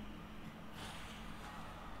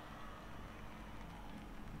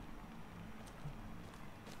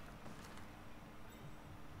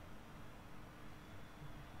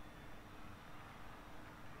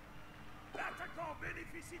 L'attaquant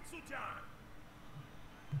bénéficie de soutien.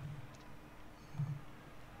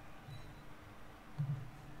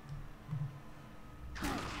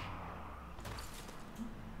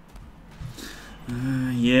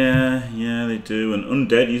 Yeah, they do. And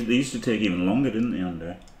Undead, they used to take even longer, didn't they,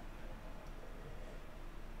 Undead?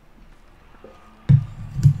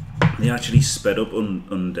 They actually sped up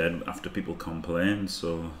Undead after people complained,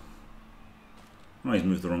 so... Oh, he's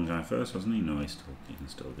moved the wrong guy first, hasn't he? No, he can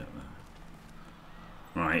still get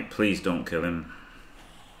there. Right, please don't kill him.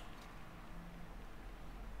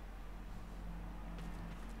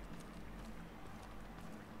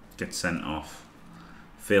 Get sent off.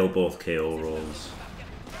 Fail both KO rolls.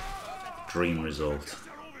 Dream result.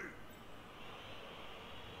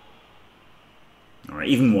 Alright,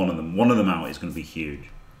 even one of them out is going to be huge.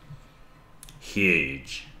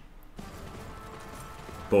 Huge.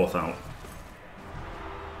 Both out.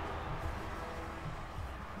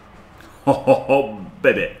 Ho ho ho,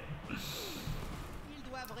 baby.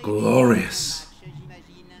 Glorious.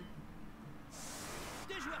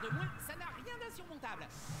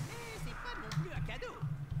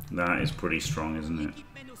 That is pretty strong, isn't it?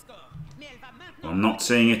 Well, I'm not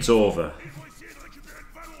saying it's over,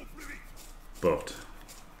 but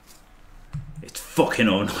it's fucking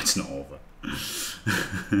over. No, it's not over.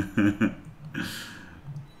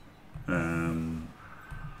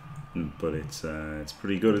 But it's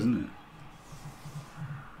pretty good, isn't it?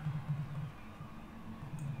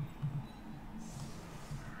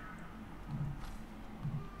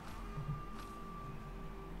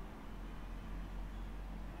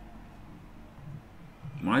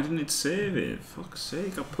 Why didn't it save it? Fuck's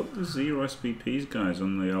sake, I put the 0 SPPs guys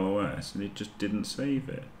on the LOS and it just didn't save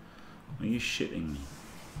it. Are you shitting me?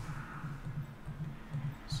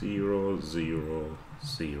 0, 0,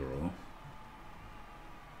 0.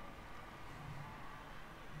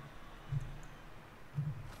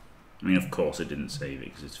 I mean, of course it didn't save it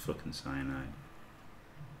because it's fucking cyanide.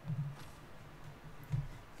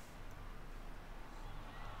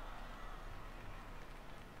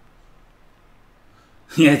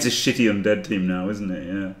 Yeah, it's a shitty undead team now, isn't it?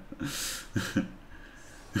 Yeah.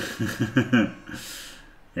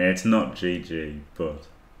 Yeah, it's not GG, but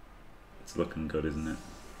it's looking good, isn't it?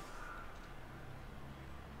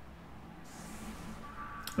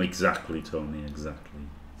 Exactly, Tony, exactly.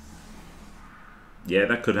 Yeah,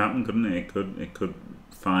 that could happen, couldn't it? It could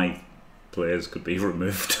 5 players could be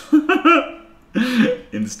removed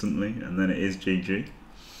instantly, and then it is GG.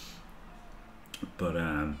 But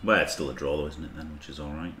well, it's still a draw, though, isn't it? Then, which is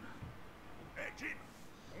all right.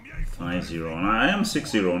 5-0, and I am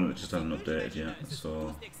 6-0, and it just hasn't updated yet.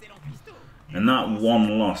 So, and that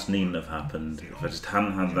one loss needn't have happened if I just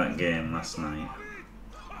hadn't had that game last night.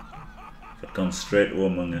 If I'd gone straight to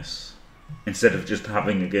Among Us instead of just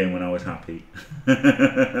having a game when I was happy.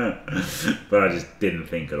 But I just didn't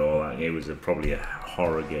think at all that it was probably a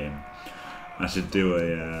horror game. I should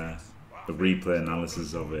do the replay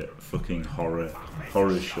analysis of it, fucking horror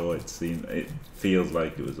show. It feels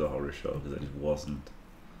like it was a horror show because it just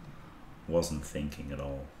wasn't thinking at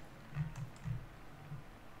all.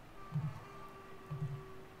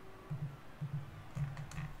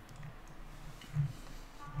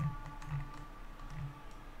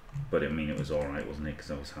 But I mean, it was alright, wasn't it?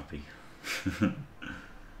 Because I was happy.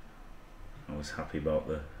 I was happy about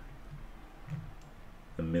the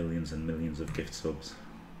millions and millions of gift subs.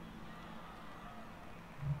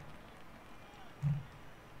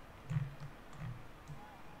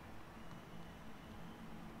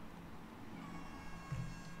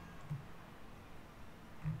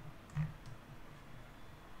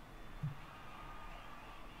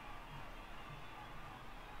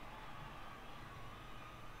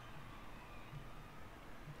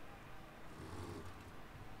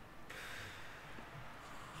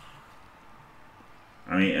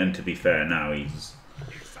 I mean, and to be fair, now he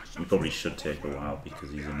probably should take a while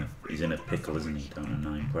because he's in a pickle, isn't he? Down to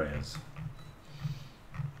 9 players.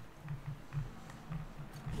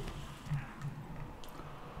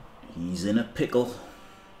 He's in a pickle.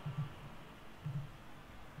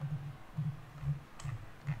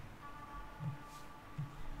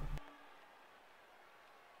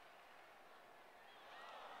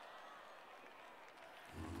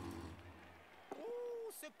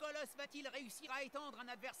 Ce colosse va-t-il réussir à étendre un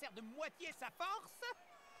adversaire de moitié sa force?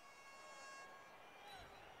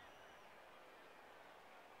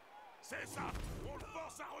 C'est ça. On le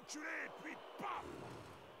force à reculer, puis paf.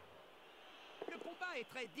 Le combat est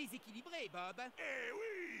très déséquilibré, Bob. Eh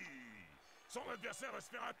oui. Son adversaire va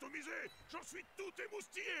se faire atomiser. J'en suis tout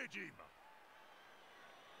émoustillé, Jim.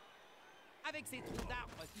 Avec ces troncs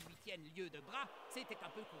d'arbres qui lui tiennent lieu de bras, c'était un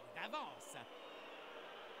peu couru d'avance.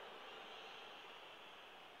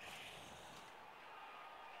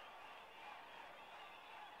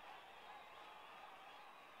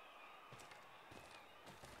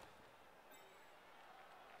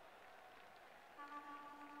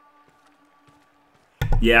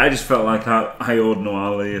 Yeah, I just felt like I owed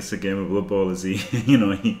Noalius a game of Blood Bowl as he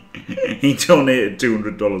donated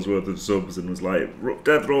 $200 worth of subs and was like,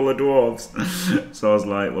 death roll the Dwarfs. So I was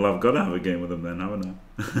like, well, I've got to have a game with him then, haven't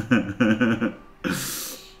I?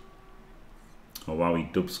 Oh wow, he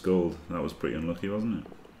dub scold. That was pretty unlucky, wasn't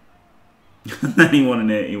it? And then he won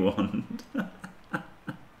in 81.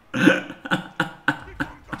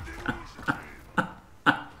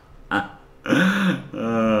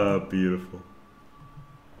 Ah, beautiful.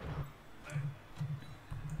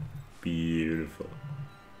 Beautiful.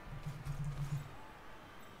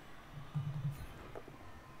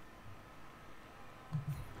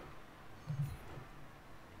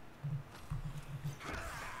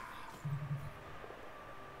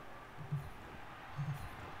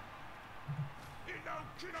 Il n'a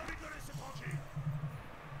aucune envie de le laisser tranquille.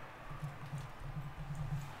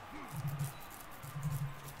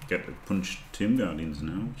 Get to punch Tomb Guardians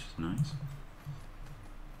now, which is nice.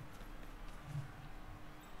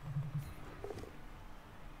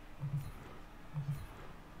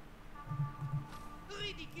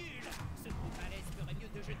 Ridicule! Ce groupe à l'aise ferait mieux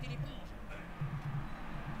de jeter l'éponge.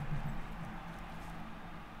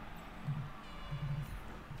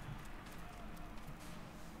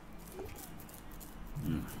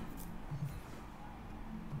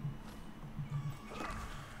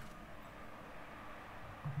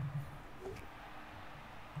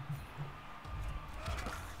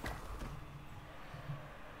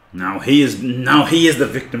 Now he is the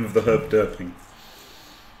victim of the herb derping.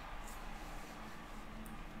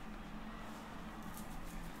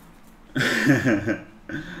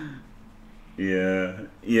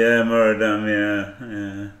 yeah, Moradam,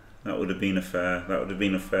 yeah. That would have been a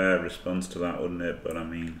fair response to that, wouldn't it? But I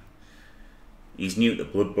mean, he's new to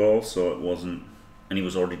Blood Bowl, so it wasn't, and he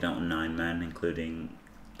was already down to 9 men, including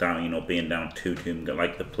down, being down 2 Tomb,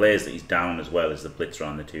 like the players that he's down as well as the Blitzer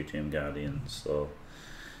and the 2 Tomb Guardians. So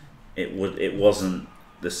it wasn't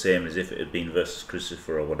the same as if it had been versus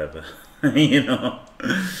Crucifer or whatever.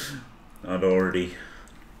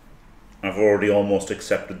 I've already almost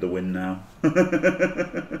accepted the win now.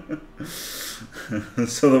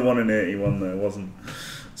 So the 1 in 81 there wasn't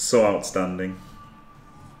so outstanding.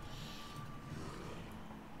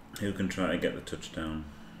 Who can try to get the touchdown?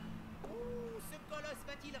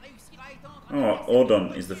 Oh,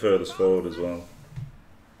 Odon is the furthest forward as well.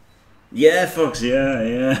 Yeah, Fox, yeah.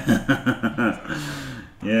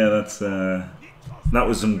 Yeah, that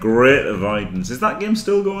was some great avoidance. Is that game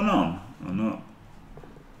still going on or not?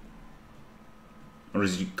 Or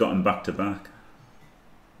has he gotten back to back?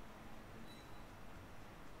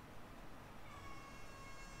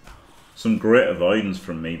 Some great avoidance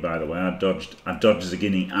from me, by the way. I dodged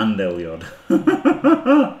Zagini and Elyod.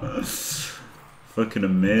 Fucking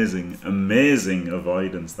amazing, amazing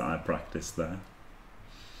avoidance that I practiced there.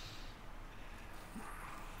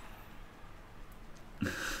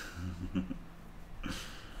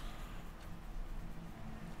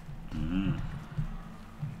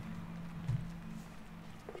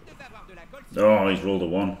 Oh, he's rolled a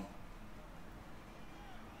 1.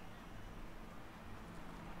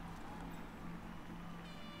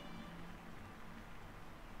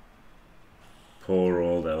 Poor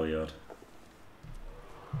old Elyod.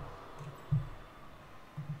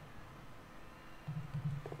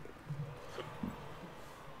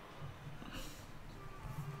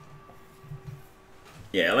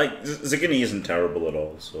 Yeah, like Zagini isn't terrible at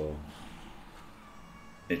all, so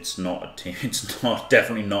it's not a team. It's not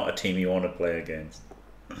definitely not a team you want to play against.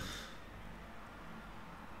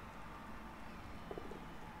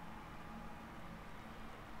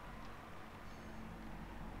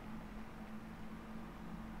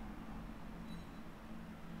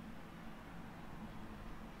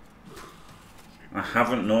 I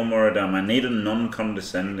haven't no Moradam. I need a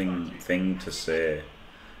non-condescending thing to say.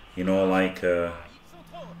 You know, like a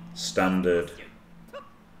standard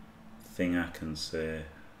thing I can say.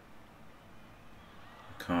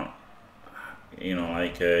 I can't. You know,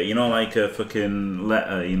 like a fucking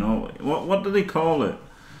letter. You know, what do they call it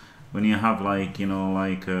when you have like, you know,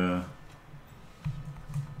 like a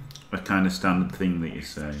kind of standard thing that you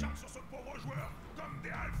say.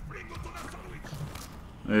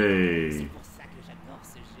 Hey.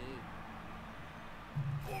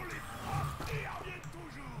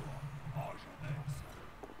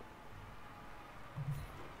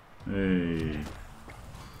 Hey.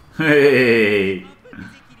 Hey.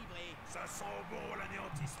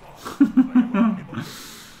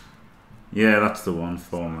 Yeah, that's the one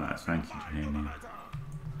format. Thank you, Khemri.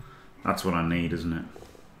 That's what I need, isn't it?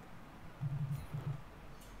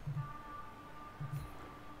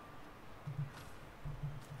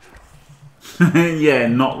 Yeah,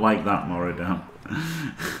 not like that, Moradam.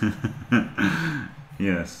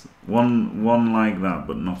 Yes, one like that,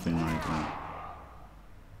 but nothing like that.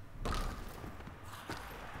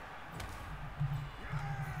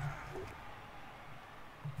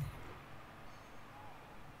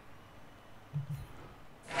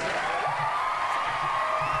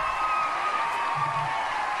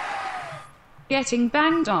 Getting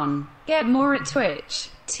banged on. Get more at Twitch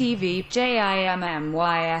TV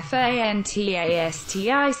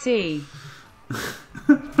JIMMYFANTASTIC.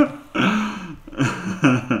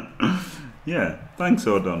 Yeah, thanks,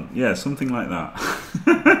 Odon. Yeah, something like that.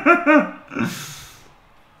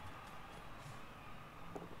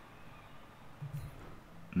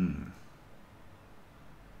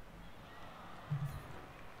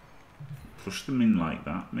 Push them in like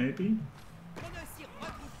that, maybe?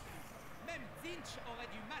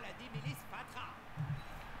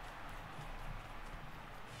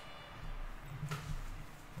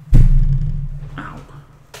 Ow.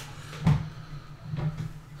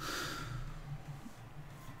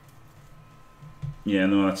 Yeah,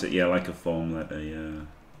 no, that's it. Yeah, like a form letter. Yeah.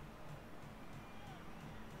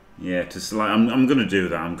 Yeah, to like, I'm gonna do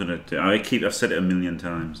that. I've said it a million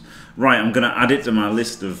times. Right, I'm gonna add it to my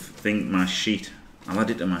list of my sheet. I'll add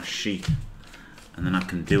it to my sheet, and then I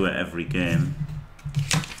can do it every game,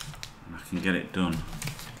 and I can get it done.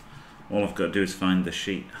 All I've got to do is find the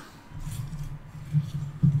sheet.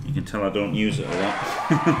 You can tell I don't use it a lot.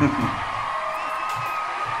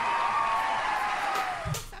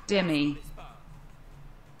 Dimmy.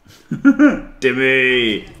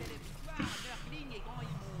 Dimmy!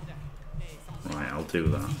 Right, I'll do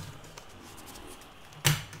that.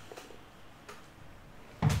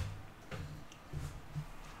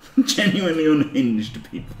 Genuinely unhinged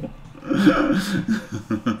people.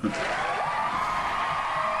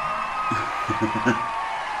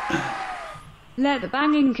 Let the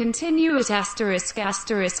banging continue at asterisk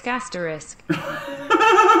asterisk asterisk.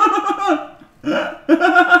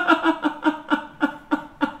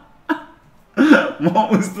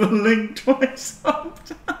 What was the link twice up?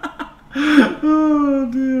 Oh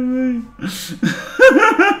dear me.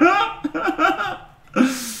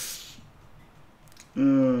 Oh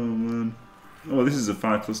man. Oh, this is a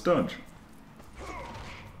 5+ dodge.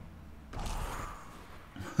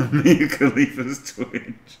 Mia Khalifa's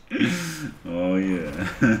Twitch. Oh yeah.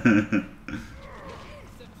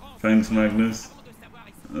 Thanks, Magnus.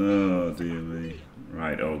 Oh dear me.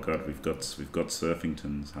 Right. Oh god, we've got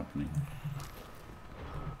Surfingtons happening.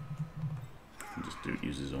 Just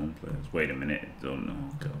use his own players. Wait a minute. Oh no,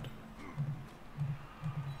 god.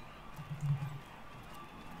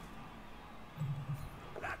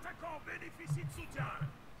 bénéficient de soutien.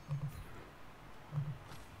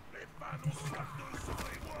 Les fans ont soif de sang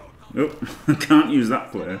et woke. Oh, I can't use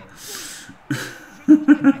that player.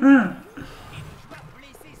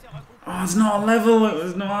 Oh, it's not a level. It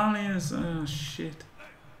was no alias. Oh shit.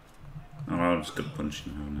 Oh, I'm just gonna punch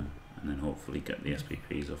him, haven't I? And then hopefully get the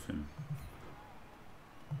SPPs off him.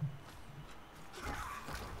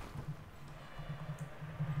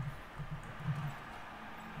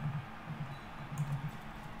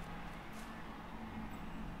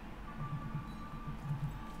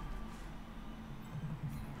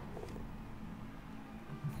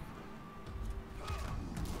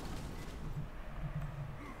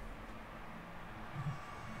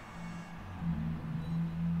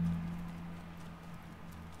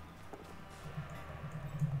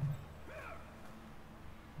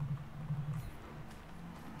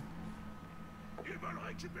 Ils veulent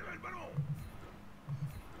récupérer le ballon.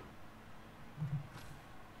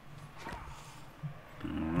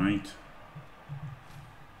 Alright.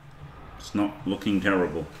 It's not looking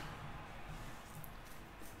terrible.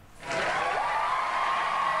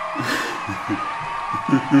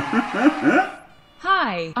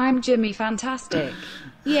 Hi, I'm Jimmy Fantastic.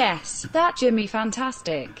 Yes, that Jimmy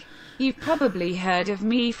Fantastic. You've probably heard of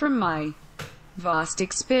me from my vast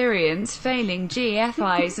experience failing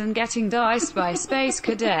GFIs and getting diced by Space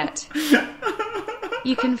Cadet.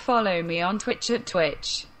 You can follow me on Twitch at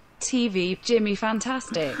Twitch TV Jimmy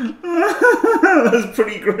Fantastic. That's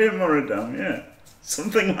pretty great, Moradam, yeah.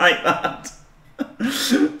 Something like that.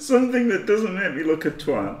 Something that doesn't make me look a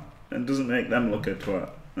twat and doesn't make them look a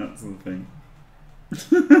twat. That's the thing.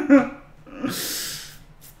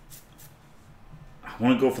 I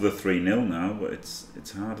want to go for the 3-0 now, but it's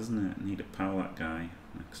hard, isn't it? I need to power that guy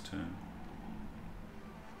next turn.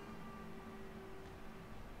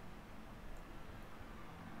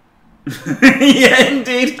 Yeah,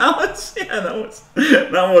 indeed, Alex. Yeah, that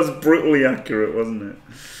was brutally accurate, wasn't it?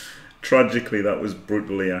 Tragically, that was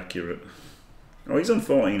brutally accurate. Oh, he's on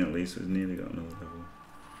 14 at least, so he's nearly got another level.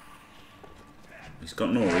 He's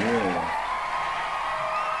got no reroll.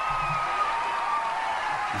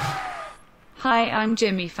 Hi, I'm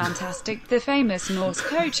Jimmy Fantastic, the famous Norse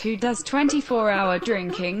coach who does 24-hour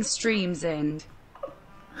drinking streams and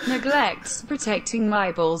neglects protecting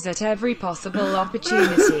my balls at every possible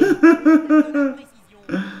opportunity.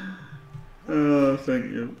 Oh, thank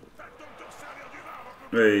you.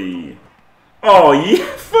 Hey. Oh, yeah,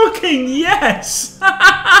 fucking yes!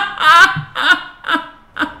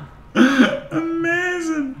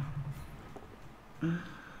 Amazing.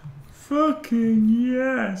 Fucking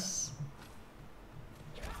yes.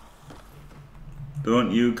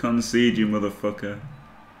 Don't you concede, you motherfucker.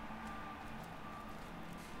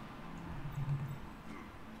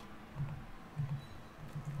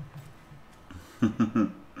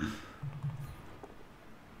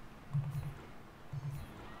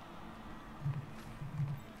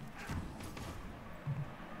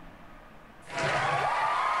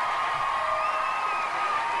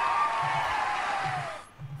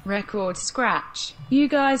 Record scratch. You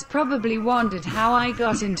guys probably wondered how I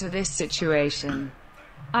got into this situation.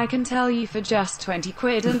 I can tell you for just 20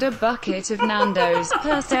 quid and a bucket of Nando's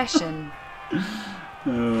per session.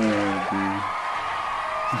 Oh, dear.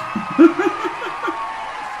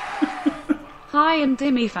 Hi, and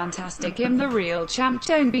Dimmy Fantastic, I'm the real champ.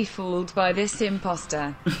 Don't be fooled by this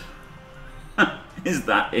imposter. Is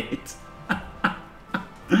that it?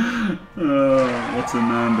 Oh, what's a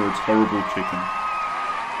Nando? It's horrible chicken.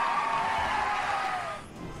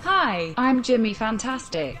 Hi, I'm Jimmy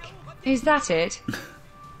Fantastic. Is that it?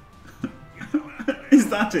 Is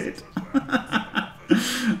that it?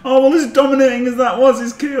 Oh, well, as dominating as that was,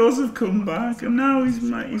 his chaos have come back, and now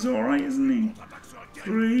he's alright, isn't he?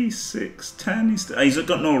 3, 6, 10. He's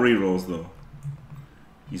got no rerolls, though.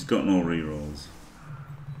 He's got no rerolls.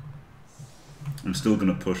 I'm still going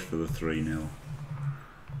to push for the 3-0.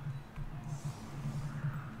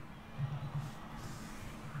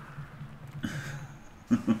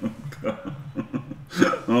 Oh, God.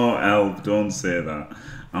 Oh, Elb, don't say that.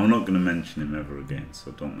 I'm not going to mention him ever again,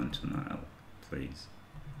 so don't mention that, Elb, please.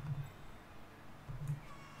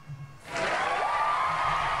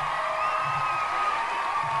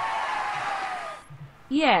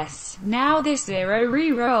 Yes, now this 0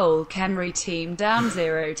 reroll Khemri team down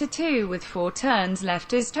 0-2 with 4 turns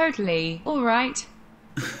left is totally alright.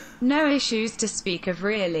 No issues to speak of,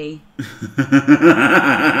 really.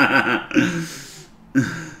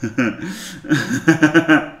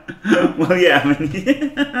 Well, yeah, I mean,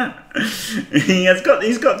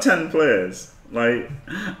 he's got 10 players. Like,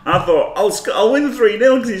 I thought, I'll win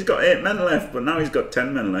 3-0 because he's got 8 men left, but now he's got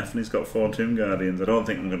 10 men left and he's got 4 Tomb Guardians. I don't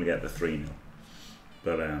think I'm going to get the 3-0.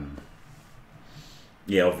 But,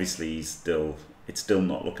 yeah, obviously it's still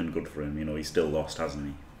not looking good for him. You know, he's still lost, hasn't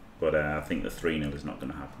he? But I think the 3-0 is not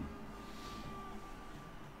going to happen.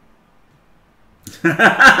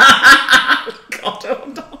 God, I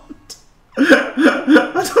don't.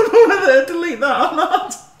 I don't know whether to delete that or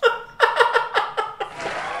not.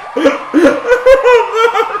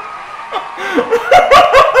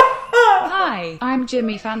 Hi, I'm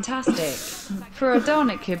Jimmy Fantastic. For a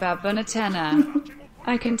doner kebab and a tenner,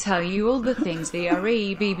 I can tell you all the things the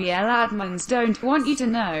REBBL admins don't want you to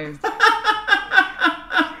know.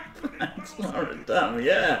 Thanks, Laura. Damn,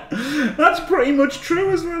 yeah. That's pretty much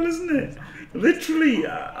true as well, isn't it? Literally,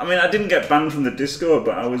 I mean, I didn't get banned from the Discord,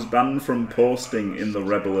 but I was banned from posting in the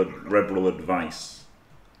Rebel Advice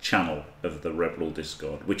channel of the Rebel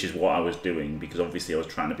Discord, which is what I was doing, because obviously I was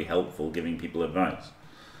trying to be helpful, giving people advice.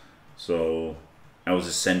 So I was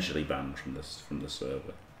essentially banned from the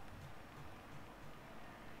server.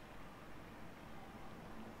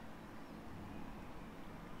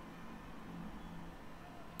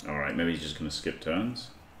 Alright, maybe he's just going to skip turns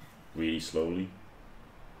really slowly.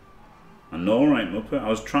 I know, right, Muppet? I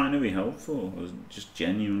was trying to be helpful. I was just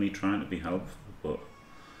genuinely trying to be helpful, but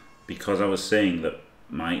because I was saying that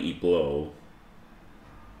Mighty Blow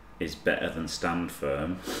is better than Stand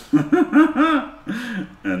Firm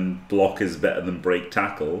and Block is better than Break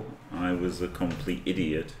Tackle, I was a complete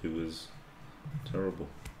idiot who was terrible.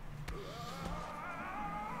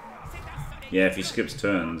 Yeah, if he skips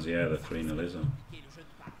turns, yeah, the 3-0 is on.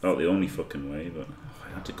 Not the only fucking way, but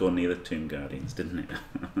I had to go near the Tomb Guardians, didn't it?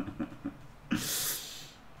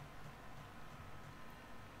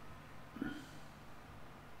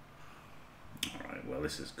 Alright, well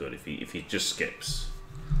this is good. If he just skips,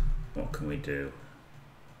 what can we do?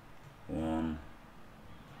 1,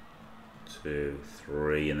 2,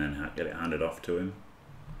 3, and then get it handed off to him.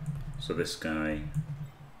 So this guy,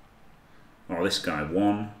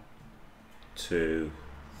 1, 2,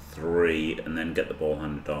 3, and then get the ball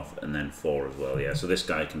handed off, and then 4 as well. Yeah, so this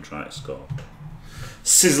guy can try to score.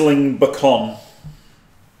 Sizzling bacon.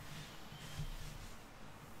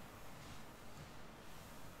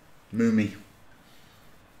 Moomy.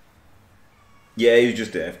 Yeah, he's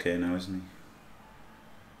just AFK now, isn't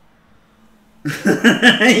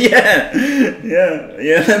he? yeah,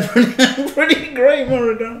 they're pretty great,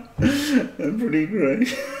 Moradon. They're pretty great.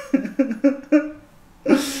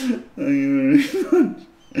 Thank you very much.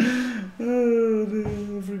 Oh dear,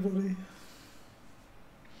 everybody.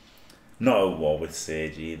 Not a war with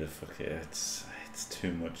Sage either, fuck it. It's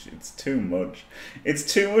too much. It's too much. It's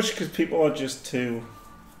too much because people are just too...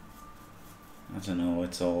 I don't know,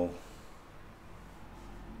 it's all...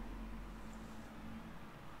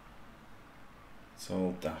 It's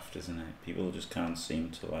all daft, isn't it? People just can't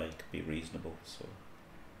seem to, like, be reasonable, so...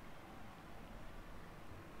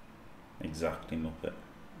 Exactly, Muppet.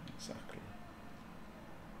 Exactly.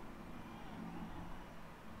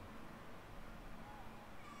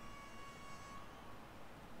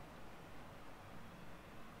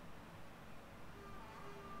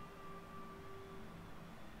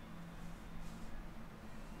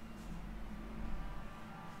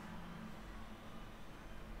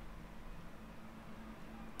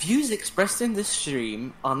 Views expressed in this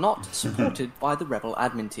stream are not supported by the Rebel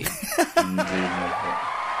admin team.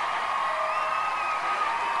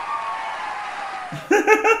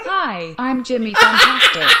 Hi, I'm Jimmy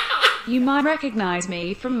Fantastic. You might recognize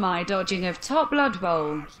me from my dodging of top Blood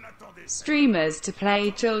Bowl streamers to play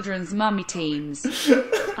children's mummy teams.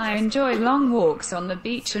 I enjoy long walks on the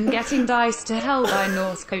beach and getting dice to hell by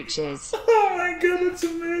Norse coaches. Oh my god, that's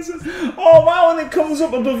amazing. Oh wow, and it comes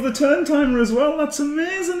up above the turn timer as well. That's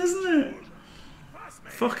amazing, isn't it?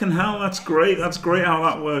 Fucking hell, that's great. That's great how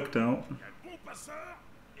that worked out.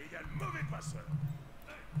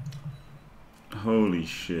 Holy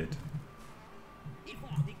shit.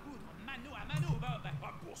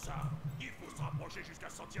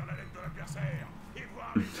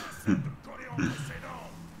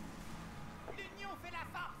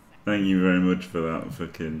 Thank you very much for that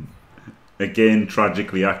fucking... Again,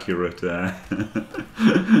 tragically accurate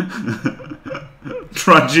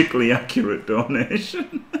tragically accurate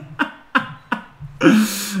donation.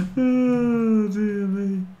 Oh dear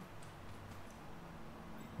me.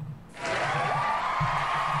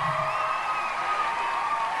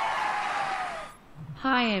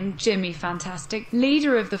 Hi, I'm Jimmy Fantastic,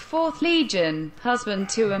 leader of the 4th Legion, husband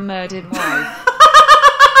to a murdered wife,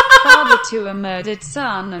 father to a murdered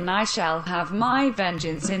son, and I shall have my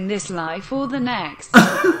vengeance in this life or the next.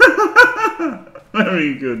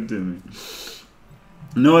 Very good, Timmy.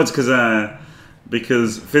 No, it's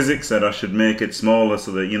because physics said I should make it smaller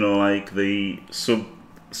so that, you know, like the sub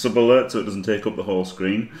alert, so it doesn't take up the whole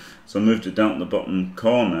screen. So I moved it down to the bottom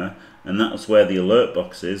corner, and that's where the alert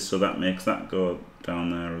box is, so that makes that go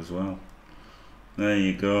down there as well. There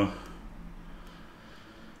you go.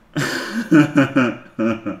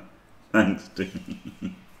 Thanks,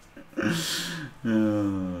 Timmy.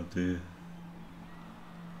 Oh dear.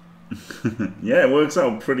 Yeah, it works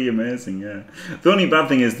out pretty amazing. Yeah. The only bad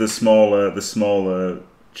thing is the smaller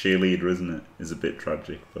cheerleader, isn't it? Is a bit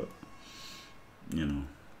tragic, but you know,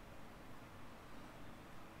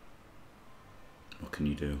 what can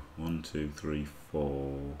you do? 1, 2, 3,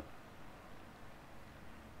 4.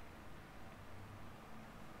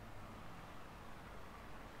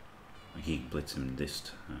 He can blitz him this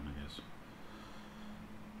time, I guess.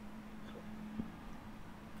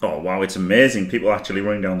 Oh wow, it's amazing. People actually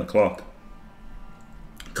running down the clock.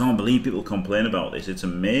 Can't believe people complain about this. It's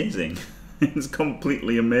amazing. It's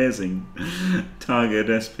completely amazing. Target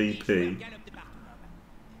SPP.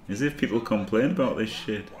 As if people complain about this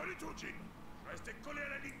shit.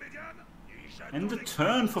 End the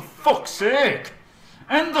turn, for fuck's sake!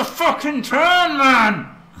 End the fucking turn,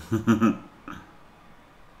 man!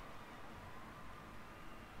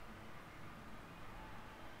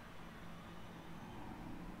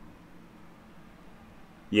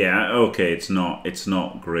 Yeah, okay, it's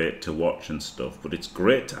not great to watch and stuff, but it's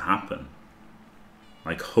great to happen.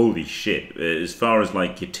 Like, holy shit. As far as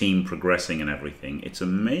like your team progressing and everything, it's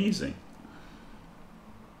amazing.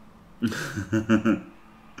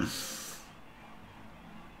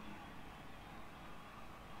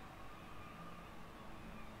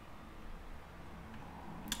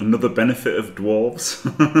 Another benefit of dwarves.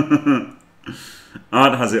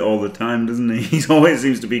 Art has it all the time, doesn't he? He always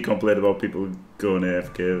seems to be complaining about people going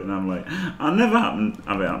AFK, and I'm like, have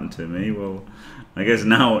it happen to me. Well, I guess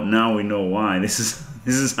now we know why. This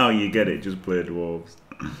is how you get it. Just play dwarves.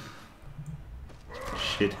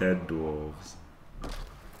 Shithead dwarves.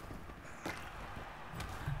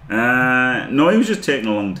 No, he was just taking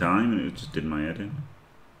a long time, and it just did my head in.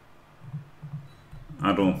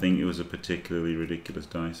 I don't think it was a particularly ridiculous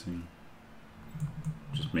dicing.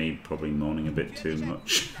 Just me probably moaning a bit too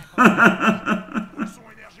much.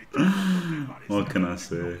 What can I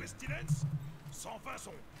say?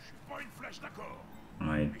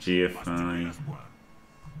 Right, GFI.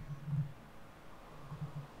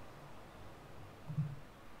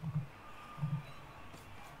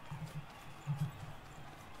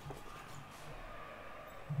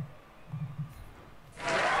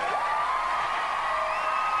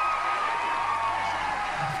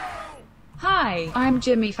 Hi, I'm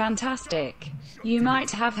Jimmy Fantastic. You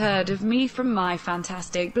might have heard of me from my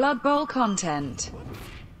fantastic Blood Bowl content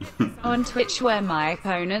on Twitch, where my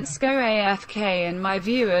opponents go AFK and my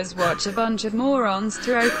viewers watch a bunch of morons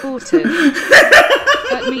throw quarters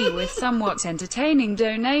at me with somewhat entertaining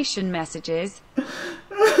donation messages.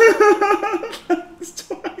 That's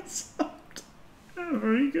twice. Oh,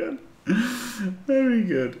 very good. Very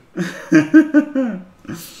good.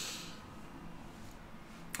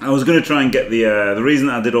 I was going to try and get the reason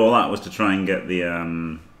that I did all that was to try and get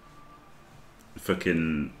the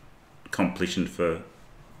fucking completion for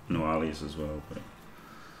Noalius as well, but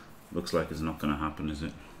looks like it's not going to happen, is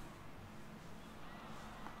it?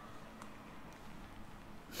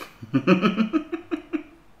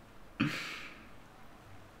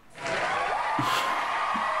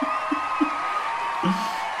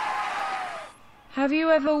 Have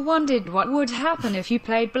you ever wondered what would happen if you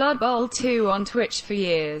played Blood Bowl 2 on Twitch for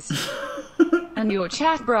years, and your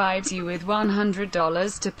chat bribes you with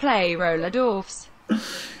 $100 to play roller Dwarfs?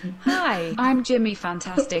 Hi, I'm Jimmy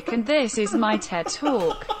Fantastic, and this is my TED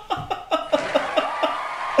Talk.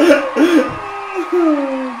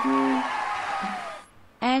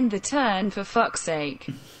 End the turn, for fuck's sake.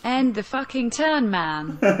 End the fucking turn,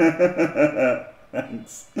 man.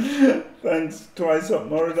 Thanks. Thanks. Twice up,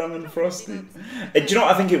 Moradam and Frosty. Do you know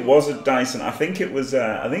what? I think it was a Dyson. I think it was.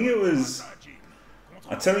 I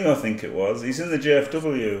tell you, I think it was. He's in the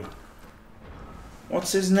JFW.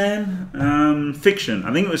 What's his name? Fiction.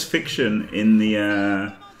 I think it was Fiction in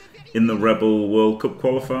the Rebel World Cup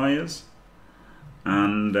qualifiers,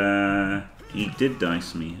 and he did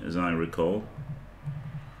dice me, as I recall.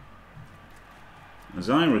 As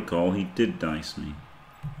I recall, he did dice me.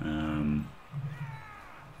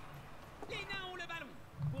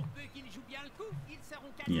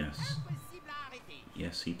 Yes.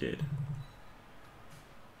 Yes, he did.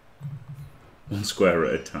 One square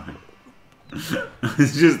at a time. I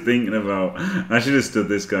was just thinking about... I should have stood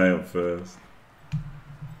this guy up first.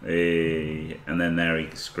 Hey. And then there he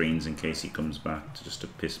screens in case he comes back just to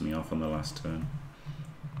piss me off on the last turn.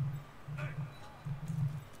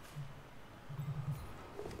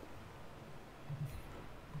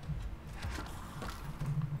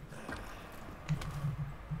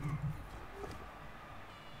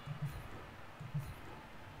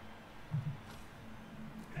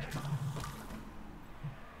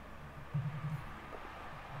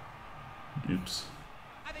 Oops.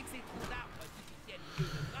 Avec ces trous d'arbres qui tiennent lieu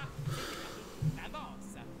de grappe,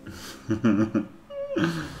 c'est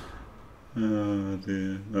Oh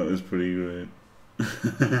dear, that was pretty great.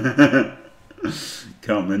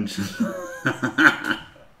 Can't mention.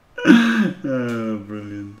 Oh,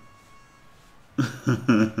 brilliant.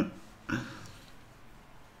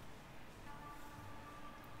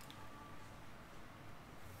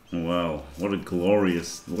 Wow, what a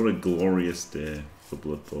glorious day for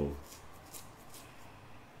Blood Bowl.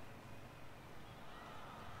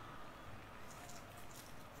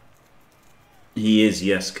 He is,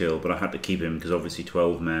 yes, kill, but I had to keep him because obviously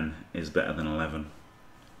 12 men is better than 11.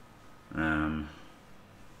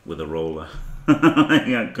 With a roller.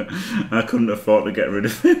 I couldn't afford to get rid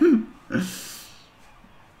of him.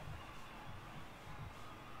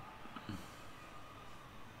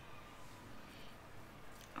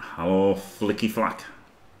 Hello, Flicky Flack.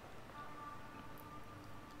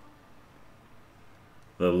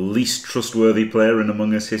 The least trustworthy player in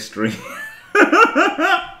Among Us history.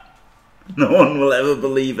 No one will ever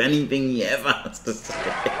believe anything he ever has to say.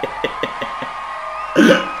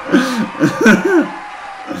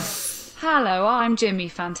 Hello, I'm Jimmy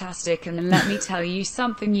Fantastic, and let me tell you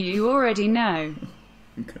something you already know.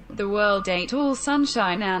 Okay. The world ain't all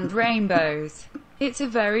sunshine and rainbows. It's a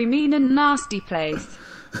very mean and nasty place.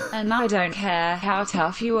 And I don't care how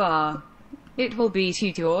tough you are. It will beat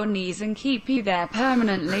you to your knees and keep you there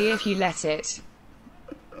permanently if you let it.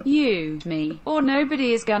 You, me, or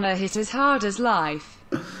nobody is gonna hit as hard as life.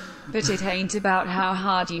 But it ain't about how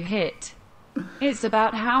hard you hit. It's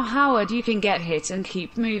about how hard you can get hit and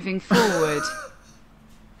keep moving forward.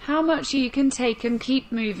 How much you can take and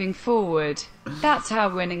keep moving forward. That's how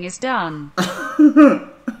winning is done.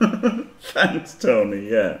 Thanks, Tony.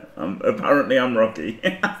 Yeah, apparently I'm Rocky.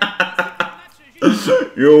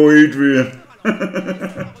 Yo, Adrian.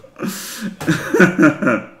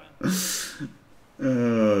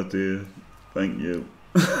 Oh dear. Thank you.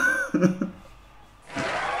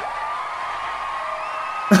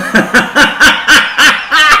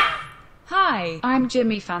 Hi, I'm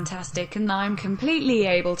Jimmy Fantastic, and I'm completely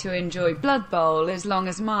able to enjoy Blood Bowl as long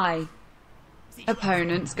as my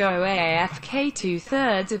opponents go AFK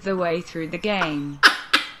 2/3 of the way through the game.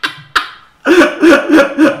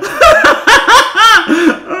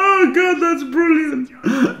 Oh god, that's brilliant.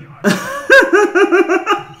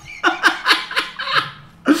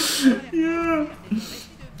 Yeah.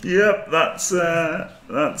 Yep, that's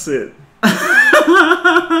it.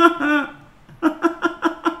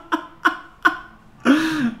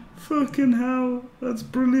 Fucking hell, that's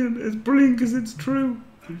brilliant. It's brilliant because it's true.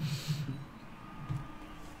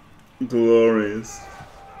 Glorious.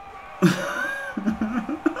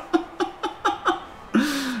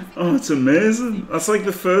 Oh, it's amazing. That's like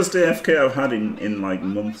the first AFK I've had in like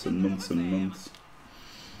months and months and months.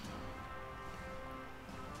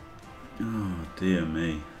 Oh dear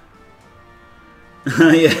me.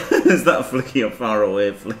 Yeah, is that Flicky or far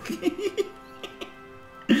away Flicky?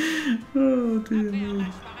 Oh dear me.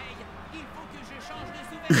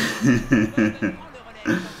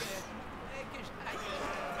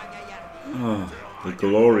 Oh, the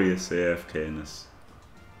glorious AFK-ness.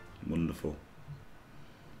 Wonderful.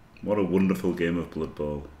 What a wonderful game of Blood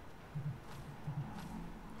Bowl.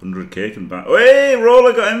 100k can back. Hey,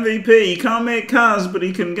 Roller got MVP. He can't make cars, but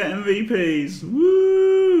he can get MVPs.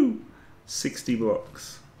 Woo! 60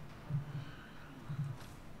 blocks.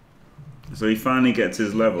 So he finally gets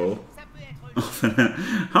his level.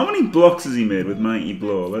 How many blocks has he made with Mighty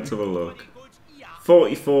Blow? Let's have a look.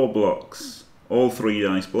 44 blocks. All 3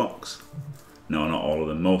 dice blocks. No, not all of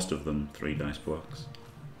them. Most of them 3 dice blocks.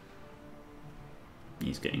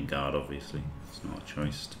 He's getting guard, obviously. It's not a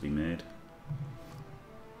choice to be made.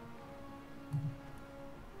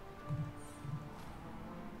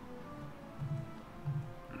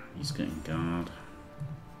 He's getting guard.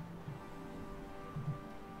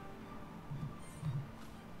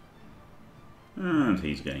 And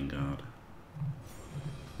he's getting guard.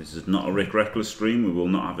 This is not a Rick Reckless stream. We will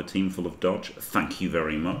not have a team full of dodge. Thank you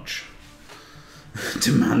very much.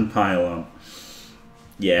 Demand pile on.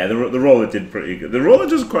 Yeah, the roller did pretty good. The roller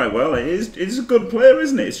does quite well. It's a good player,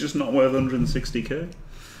 isn't it? It's just not worth 160k.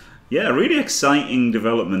 Yeah, really exciting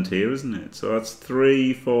development here, isn't it? So that's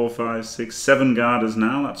 3, 4, 5, 6, 7 Garters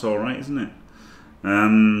now. That's alright, isn't it?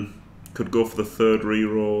 Could go for the third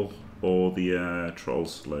reroll or the Troll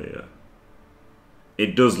Slayer.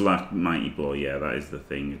 It does lack Mighty Blow, yeah, that is the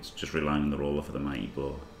thing. It's just relying on the roller for the Mighty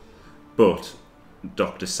Blow. But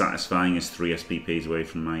Doctor Satisfying is 3 SPPs away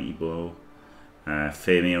from Mighty Blow.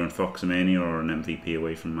 Famia and Foxomania are an MVP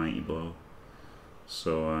away from Mighty Blow.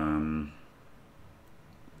 So,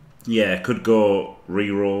 yeah, could go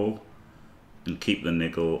reroll and keep the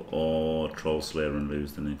niggle, or Troll Slayer and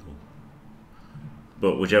lose the niggle.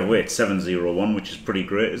 But whichever way, it's 7-0-1, which is pretty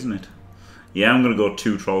great, isn't it? Yeah, I'm going to go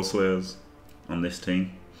 2 Troll Slayers on this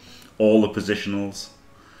team. All the positionals.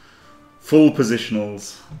 Full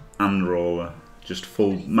positionals and roller. Just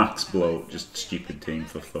full max blow, just stupid team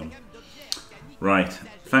for fun. Right,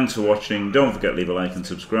 thanks for watching. Don't forget to leave a like and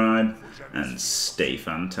subscribe, and stay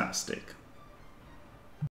fantastic.